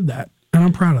 And I did that. And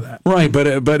I'm proud of that. Right,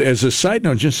 but as a side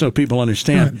note, just so people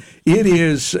understand, right. it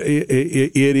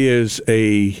is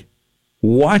a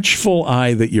watchful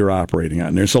eye that you're operating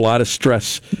on. There's a lot of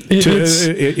stress.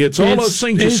 It's all those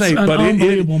things you say, but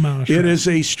it is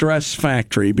a stress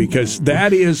factory because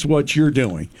that is what you're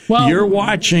doing. Well, you're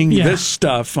watching this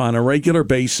stuff on a regular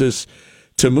basis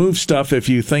to move stuff if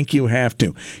you think you have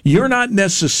to. You're not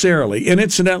necessarily, and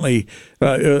incidentally,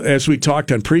 as we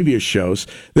talked on previous shows,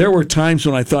 there were times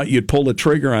when I thought you'd pull the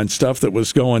trigger on stuff that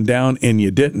was going down and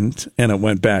you didn't, and it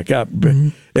went back up. Mm-hmm.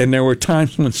 And there were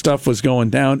times when stuff was going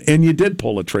down and you did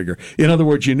pull the trigger. In other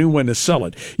words, you knew when to sell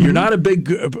it. You're not a big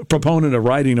proponent of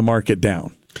riding the market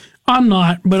down. I'm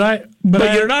not, but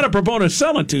you're not a proponent of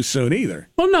selling too soon either.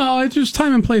 Well, no, it's just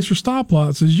time and place for stop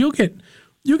losses. You'll get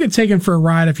taken for a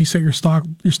ride if you set your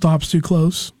stops too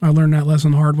close. I learned that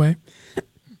lesson the hard way.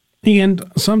 And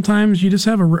sometimes you just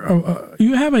have you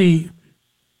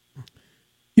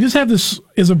just have this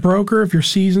as a broker. If you're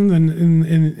seasoned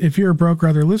and if you're a broker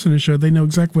out there listening to the show, they know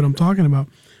exactly what I'm talking about.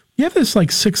 You have this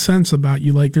like sixth sense about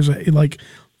you. Like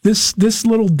there's this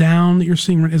little down that you're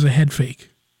seeing is a head fake.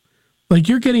 Like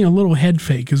you're getting a little head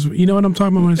fake, because you know what I'm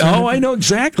talking about. I know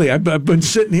exactly. I've been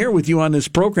sitting here with you on this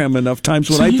program enough times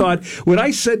when when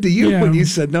I said to you when you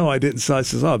said no, I didn't. So I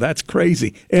says, oh, that's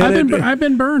crazy. And I've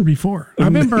been burned before.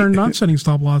 I've been burned not setting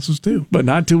stop losses too, but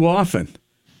not too often.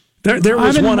 There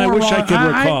was one I wish I could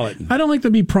recall it. I don't like to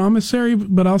be promissory,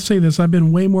 but I'll say this: I've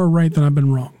been way more right than I've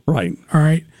been wrong. Right. All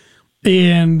right.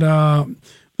 And I'm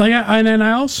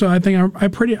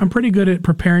pretty good at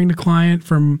preparing the client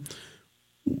from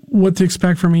what to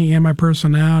expect from me and my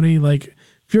personality. Like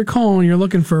if you're calling, you're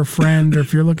looking for a friend, or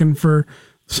if you're looking for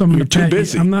someone to pay,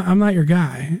 busy. I'm not your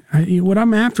guy. What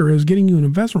I'm after is getting you an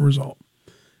investment result.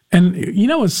 And you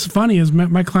know what's funny is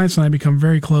my clients and I become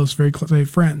very close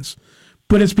friends.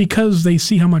 But it's because they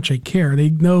see how much I care.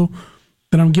 They know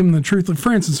that I'm giving them the truth. Like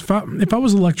for instance, if I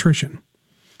was an electrician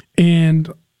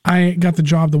and I got the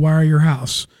job to wire your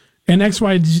house, and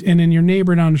XY, and then your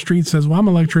neighbor down the street says, well, I'm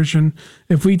an electrician.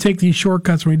 If we take these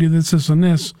shortcuts and we do this, and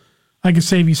this, I could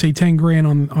save you, say,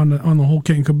 $10,000 on the whole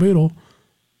kit and caboodle.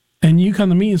 And you come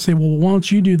to me and say, well, why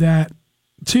don't you do that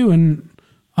too? And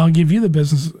I'll give you the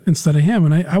business instead of him.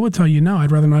 And I would tell you, no,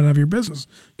 I'd rather not have your business,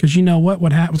 because you know what's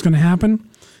going to happen?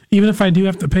 Even if I do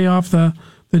have to pay off the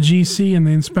GC and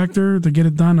the inspector to get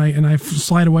it done, I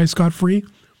slide away scot-free,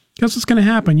 guess what's going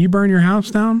to happen? You burn your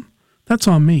house down, that's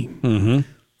on me. Mm-hmm.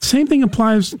 Same thing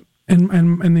applies in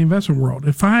the investment world.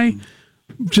 If I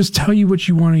just tell you what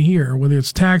you want to hear, whether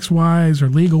it's tax-wise or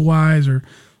legal-wise or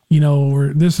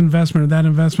this investment or that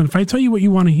investment, if I tell you what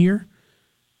you want to hear,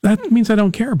 that means I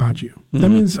don't care about you. Mm-hmm. That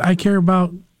means I care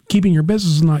about keeping your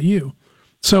business and not you.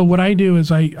 So what I do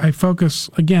is I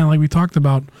focus, again, like we talked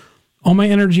about, all my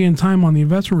energy and time on the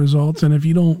investment results, and if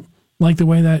you don't like the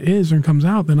way that is and comes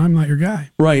out, then I'm not your guy.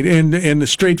 Right, and the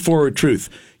straightforward truth.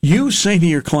 You say to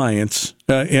your clients,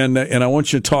 and I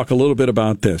want you to talk a little bit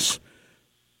about this,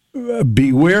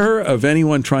 beware of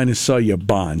anyone trying to sell you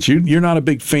bonds. You're not a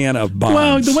big fan of bonds.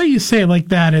 Well, the way you say it like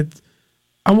that, it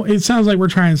sounds like we're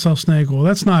trying to sell snake oil.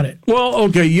 That's not it. Well,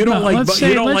 okay, you don't like bonds.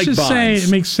 Let's just say it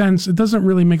makes sense. It doesn't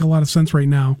really make a lot of sense right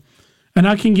now. And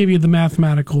I can give you the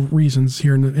mathematical reasons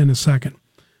here in a second.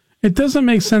 It doesn't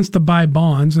make sense to buy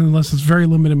bonds unless it's very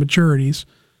limited maturities,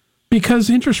 because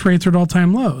interest rates are at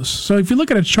all-time lows. So if you look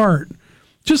at a chart,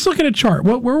 just look at a chart.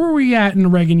 Where were we at in the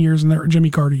Reagan years and the Jimmy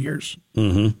Carter years?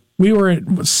 Mm-hmm. We were at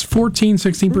 14,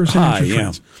 16% interest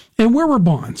rates. And where were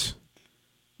bonds?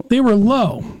 They were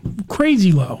low,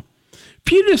 crazy low.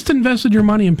 If you just invested your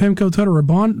money in PIMCO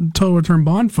Total Return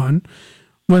Bond Fund,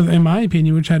 in my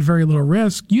opinion, which had very little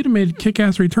risk, you'd have made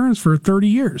kick-ass returns for 30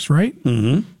 years, right?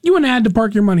 Mm-hmm. You wouldn't have had to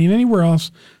park your money in anywhere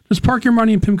else. Just park your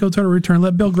money in PIMCO Total Return.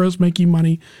 Let Bill Gross make you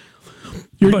money.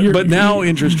 But now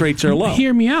interest rates are low.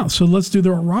 Hear me out. So let's do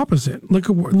the opposite.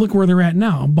 Look where they're at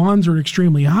now. Bonds are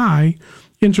extremely high.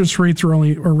 Interest rates are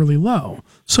really low.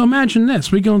 So imagine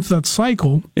this. We go into that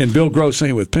cycle. And Bill Gross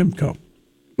ain't with PIMCO.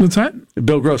 What's that?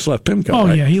 Bill Gross left PIMCO, Oh,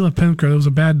 right? Yeah, he left PIMCO. It was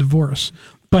a bad divorce.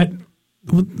 But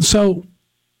so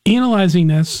analyzing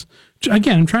this,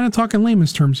 again, I'm trying to talk in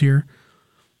layman's terms here.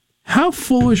 How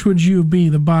foolish would you be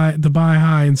to buy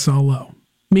high and sell low?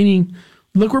 Meaning,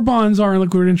 look where bonds are and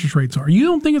look where interest rates are. You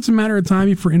don't think it's a matter of time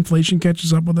before inflation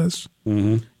catches up with us?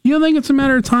 Mm-hmm. You don't think it's a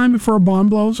matter of time before a bond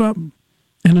blows up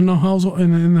and all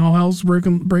hell's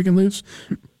breaking loose?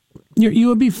 You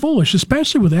would be foolish,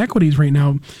 especially with equities right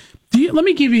now. Let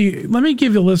me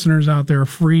give the listeners out there a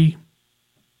free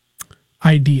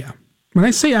idea. When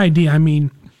I say idea, I mean,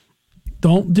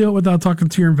 don't do it without talking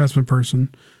to your investment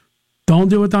person. Don't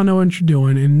do it without knowing what you're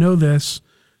doing. And know this,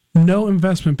 no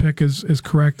investment pick is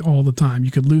correct all the time.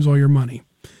 You could lose all your money.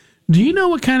 Do you know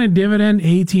what kind of dividend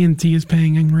AT&T is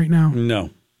paying right now? No.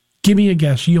 Give me a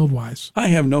guess, yield-wise. I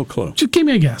have no clue. Just give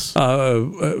me a guess.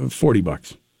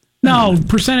 $40. No,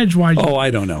 percentage-wise. Oh, I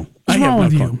don't know. What's wrong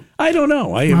with you? I don't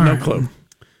know. I have no clue.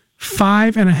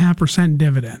 5.5%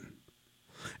 dividend.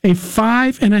 A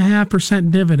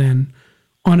 5.5% dividend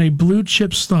on a blue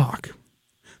chip stock,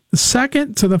 the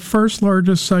second to the first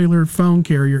largest cellular phone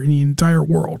carrier in the entire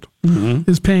world,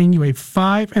 is paying you a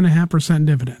 5.5%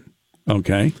 dividend.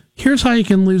 Okay. Here's how you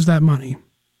can lose that money.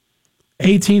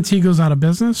 AT&T goes out of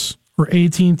business, or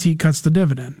AT&T cuts the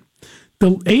dividend.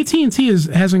 The AT&T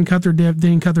hasn't cut their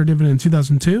didn't cut their dividend in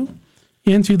 2002,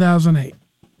 in 2008.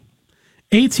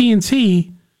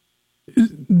 AT&T,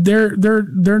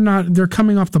 they're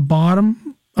coming off the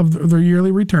bottom of their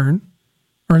yearly return,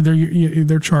 or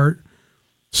their chart.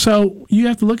 So you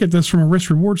have to look at this from a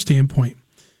risk-reward standpoint.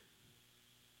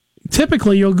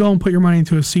 Typically, you'll go and put your money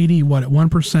into a CD, at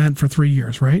 1% for 3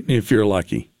 years, right? If you're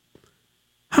lucky.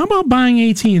 How about buying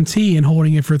AT&T and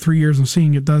holding it for 3 years and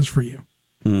seeing it does for you?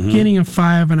 Getting a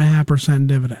 5.5%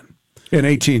 dividend. And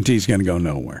AT&T is going to go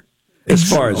nowhere as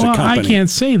far as a company. I can't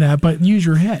say that, but use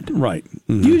your head. Right.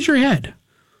 Use your head.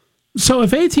 So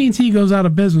if AT&T goes out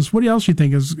of business, what else do you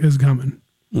think is coming?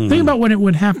 Think about what it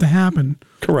would have to happen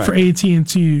for AT&T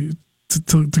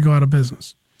to go out of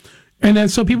business. And then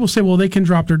so people say, well, they can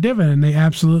drop their dividend. They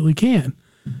absolutely can.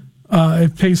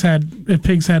 If pigs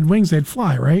had wings, they'd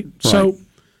fly, right? So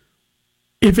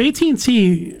if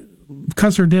AT&T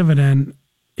cuts their dividend,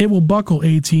 it will buckle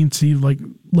AT&T like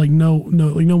no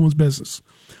one's business.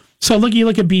 So you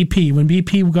look at BP. When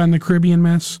BP got in the Caribbean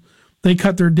mess, they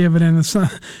cut their dividend.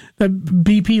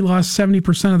 BP lost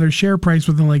 70% of their share price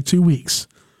within 2 weeks.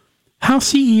 How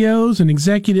CEOs and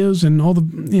executives and all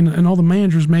the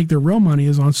managers make their real money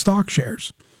is on stock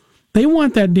shares. They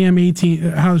want that damn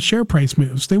how the share price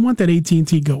moves. They want that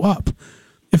AT&T go up.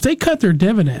 If they cut their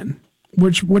dividend,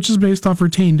 which is based off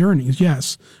retained earnings,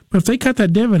 yes, but if they cut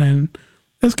that dividend,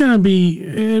 it's going to be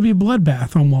a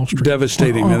bloodbath on Wall Street,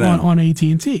 devastating to them on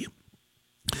AT&T.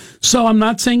 So I'm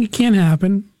not saying it can't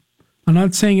happen. I'm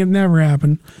not saying it never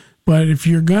happened. But if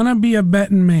you're going to be a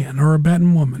betting man or a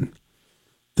betting woman,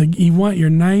 you want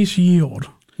your nice yield.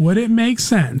 Would it make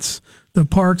sense to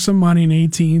park some money in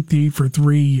AT&T for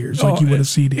 3 years like you would a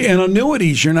CD? And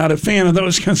annuities, you're not a fan of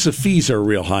those because the fees are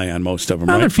real high on most of them,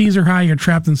 right? The fees are high. You're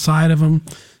trapped inside of them.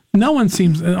 No one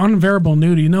seems on variable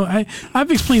annuity. I've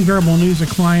explained variable annuities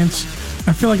to clients.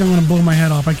 I feel like I'm going to blow my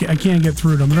head off. I can't get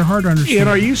through them. They're hard to understand. And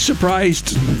are you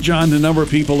surprised, John, the number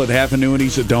of people that have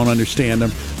annuities that don't understand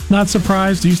them? Not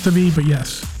surprised. Used to be, but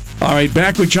yes. All right,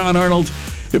 back with John Arnold.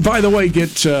 By the way,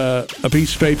 get a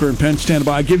piece of paper and pen, stand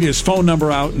by. I'll give you his phone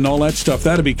number out and all that stuff.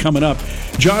 That'll be coming up.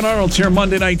 John Arnold's here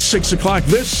Monday night, 6 o'clock.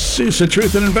 This is the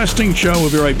Truth in Investing Show.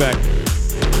 We'll be right back.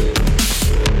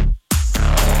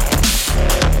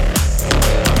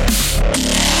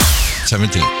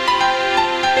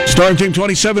 Storm Team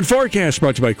 27 forecast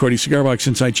brought to you by Cordy Cigar Box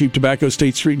inside Cheap Tobacco,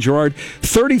 State Street in Girard.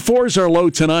 34 is our low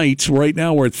tonight. Right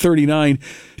now we're at 39.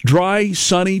 Dry,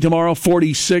 sunny tomorrow,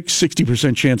 46.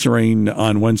 60% chance of rain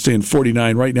on Wednesday and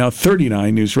 49. Right now,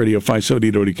 39. News Radio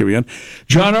 570 WQBN.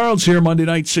 John Arnold's here Monday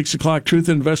night, 6 o'clock, Truth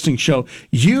in Investing Show.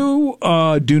 You're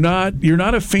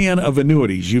not a fan of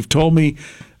annuities. You've told me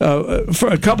for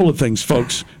a couple of things,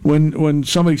 folks. When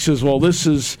somebody says, well, this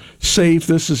is safe,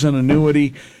 this is an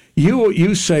annuity,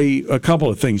 You say a couple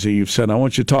of things that you've said. I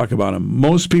want you to talk about them.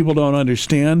 Most people don't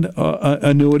understand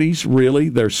annuities, really.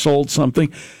 They're sold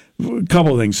something. A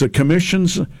couple of things. The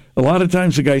commissions, a lot of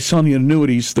times the guys selling the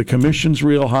annuities, the commission's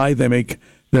real high. They're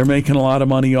making a lot of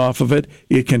money off of it.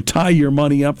 It can tie your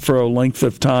money up for a length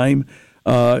of time.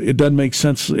 It doesn't make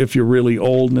sense if you're really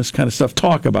old and this kind of stuff.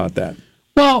 Talk about that.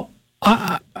 Well,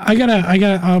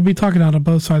 I'll be talking out of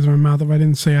both sides of my mouth if I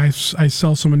didn't say I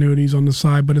sell some annuities on the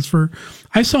side, but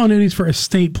I sell annuities for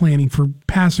estate planning, for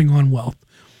passing on wealth.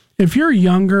 If you're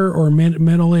younger or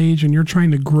middle age and you're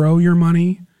trying to grow your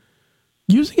money,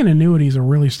 using an annuity is a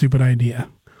really stupid idea.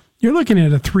 You're looking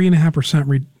at a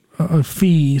 3.5%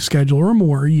 fee schedule or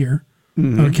more a year.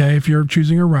 Mm-hmm. Okay, if you're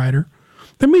choosing a rider,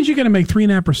 that means you're going to make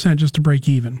 3.5% just to break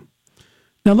even.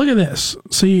 Now look at this.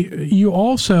 So you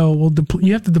also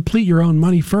you have to deplete your own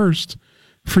money first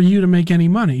for you to make any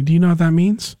money. Do you know what that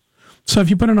means? So if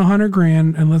you put in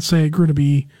 $100,000 and let's say it grew to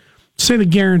be, say the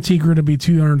guarantee grew to be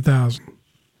 $200,000,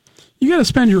 you got to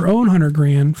spend your own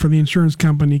 $100,000 for the insurance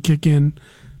company to kick in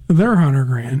their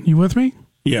 $100,000. You with me?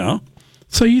 Yeah.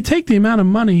 So you take the amount of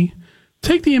money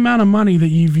that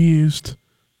you've used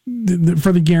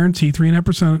for the guarantee,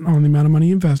 3.5% on the amount of money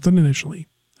invested initially.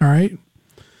 All right.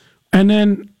 And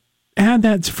then add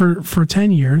that for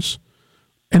 10 years,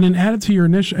 and then add it to your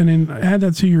initial, and then add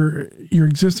that to your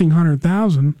existing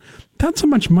 100,000. That's how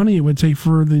much money it would take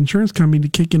for the insurance company to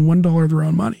kick in $1 of their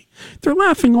own money. They're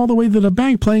laughing all the way to the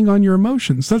bank, playing on your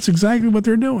emotions. That's exactly what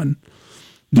they're doing.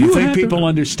 Do you think people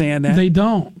understand that? They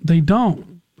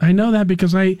don't. I know that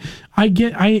because when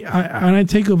I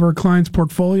take over a client's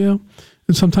portfolio,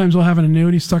 and sometimes we'll have an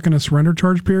annuity stuck in a surrender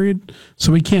charge period,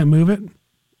 so we can't move it.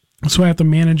 So I have to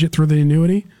manage it through the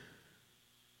annuity.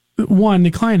 One,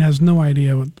 the client has no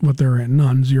idea what they're in,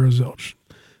 none, zero, zilch.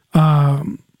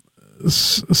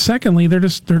 Secondly, they're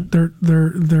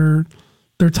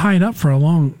tied up for a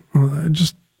long,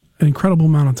 just an incredible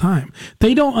amount of time.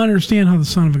 They don't understand how the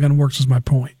son of a gun works. Is my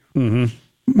point.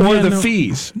 Mm-hmm. Or the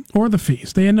fees. Or the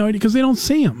fees. They had no idea because they don't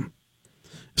see them.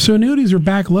 So annuities are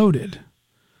backloaded.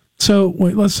 So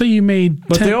let's say you made,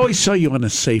 but they always sell you on the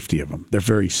safety of them. They're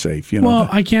very safe. You know. Well,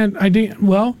 I can't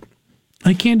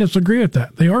disagree with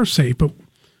that. They are safe,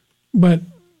 but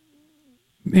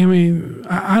I mean,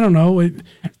 I don't know.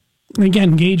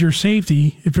 Again, gauge your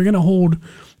safety. If you're going to hold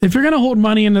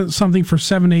money into something for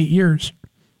 7-8 years,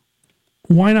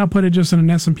 why not put it just in an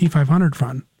S&P 500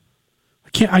 fund?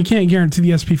 I can't guarantee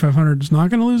the S&P 500 is not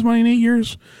going to lose money in 8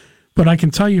 years, but I can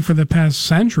tell you for the past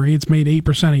century, it's made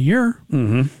 8% a year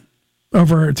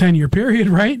over a 10-year period,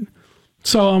 right?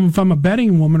 So if I'm a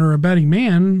betting woman or a betting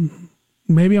man,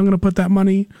 maybe I'm going to put that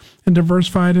money and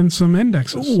diversify it in some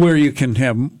indexes where you can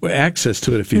have access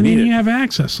to it if you need it. And you have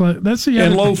access. That's the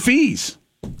and low fees.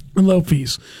 And low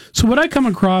fees. So what I come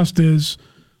across is,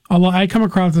 this.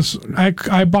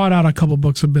 I bought out a couple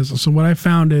books of business, and what I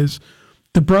found is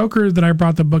the broker that I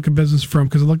brought the book of business from,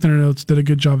 because I looked in her notes, did a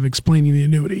good job of explaining the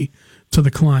annuity to the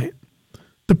client.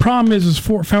 The problem is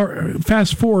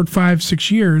fast forward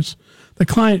 5-6 years, the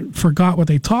client forgot what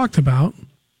they talked about.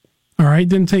 All right,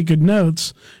 didn't take good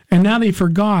notes, and now they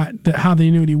forgot how the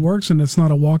annuity works, and it's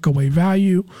not a walkaway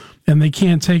value, and they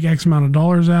can't take X amount of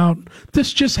dollars out.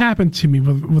 This just happened to me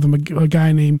with a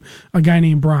guy named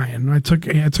Brian. I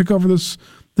took over this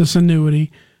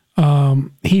annuity.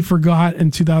 He forgot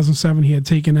in 2007 he had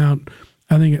taken out,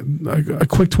 I think, a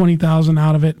quick $20,000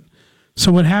 out of it.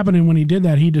 So what happened when he did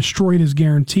that? He destroyed his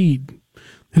guaranteed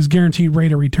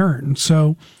rate of return.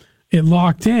 So it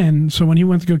locked in. So when he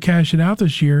went to go cash it out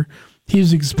this year, he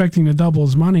was expecting to double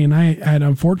his money, and I had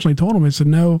unfortunately told him, I said,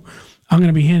 no, I'm going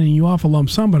to be handing you off a lump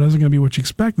sum, but it isn't going to be what you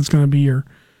expect. It's going to be your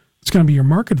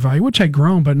market value, which had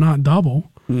grown but not double.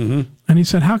 Mm-hmm. And he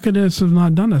said, how could this have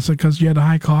not done this? Because you had a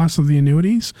high cost of the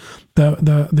annuities,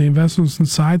 the investments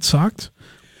inside sucked.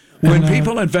 When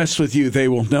people invest with you, they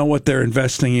will know what they're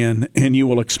investing in, and you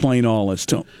will explain all this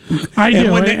to them. I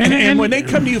do. And when they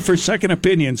come to you for second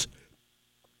opinions,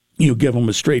 you give them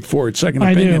a straightforward second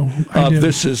opinion of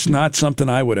this is not something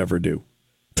I would ever do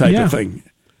type of thing.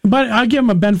 But I give them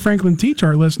a Ben Franklin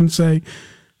T-chart list and say,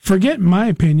 forget my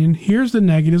opinion. Here's the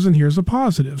negatives and here's the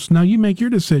positives. Now you make your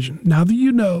decision. Now that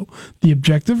you know the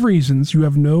objective reasons, you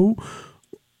have no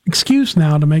excuse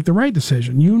now to make the right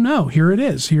decision. You know, here it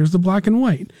is. Here's the black and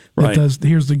white. Right.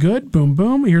 Here's the good, boom,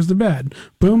 boom. Here's the bad,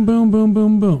 boom, boom, boom,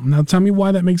 boom, boom. Now tell me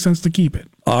why that makes sense to keep it.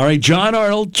 All right, John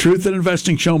Arnold, Truth in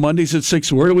Investing Show, Mondays at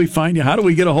 6. Where do we find you? How do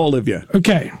we get a hold of you?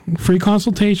 Okay, free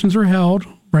consultations are held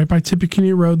right by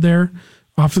Tippecanoe Road there,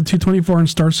 off the 224 and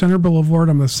Star Center Boulevard.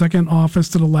 I'm the second office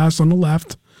to the last on the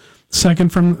left, second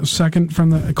from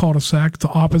the cul-de-sac, the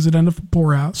opposite end of the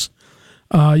poorhouse.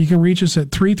 You can reach us at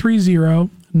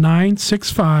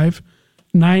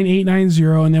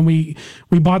 330-965-9890, and then we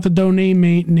bought the domain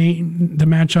name to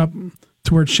match up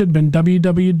to where it should have been,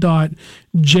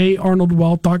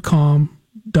 www.jarnoldwealth.com,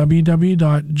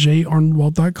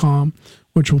 www.jarnoldwealth.com,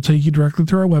 which will take you directly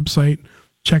to our website.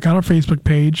 Check out our Facebook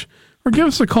page, or give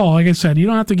us a call. Like I said, you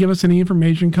don't have to give us any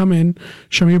information. Come in,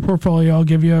 show me your portfolio. I'll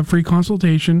give you a free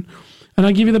consultation, and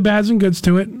I'll give you the bads and goods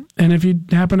to it. And if you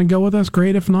happen to go with us,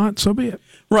 great. If not, so be it.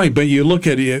 Right, but you look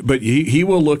at it. But he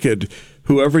will look at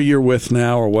whoever you're with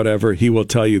now or whatever. He will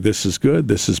tell you this is good,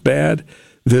 this is bad.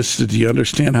 Do you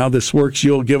understand how this works?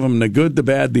 You'll give them the good, the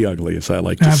bad, the ugly, as I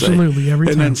like to say. Absolutely, every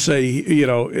time. And then say,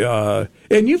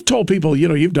 and you've told people,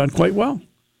 you've done quite well,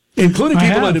 including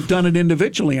people that have done it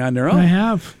individually on their own. I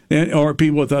have, or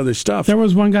people with other stuff. There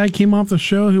was one guy came off the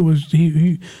show who was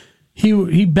he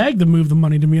begged to move the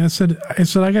money to me. I said, I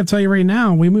got to tell you right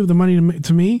now, we move the money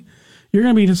to me, you're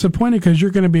going to be disappointed because you're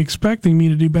going to be expecting me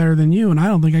to do better than you, and I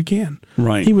don't think I can.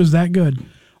 Right. He was that good.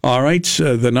 All right,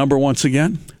 the number once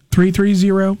again.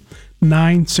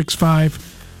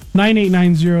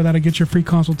 330-965-9890. That'll get you a free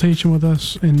consultation with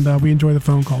us, and we enjoy the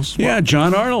phone calls. Yeah,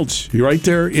 John Arnold. You're right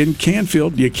there in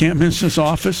Canfield. You can't miss this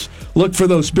office. Look for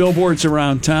those billboards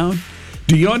around town.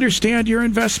 Do you understand your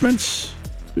investments?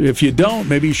 If you don't,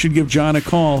 maybe you should give John a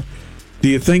call. Do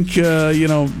you think,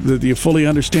 do you fully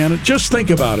understand it? Just think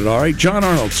about it, all right? John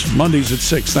Arnold's Mondays at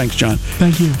 6. Thanks, John.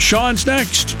 Thank you. Sean's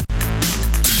next.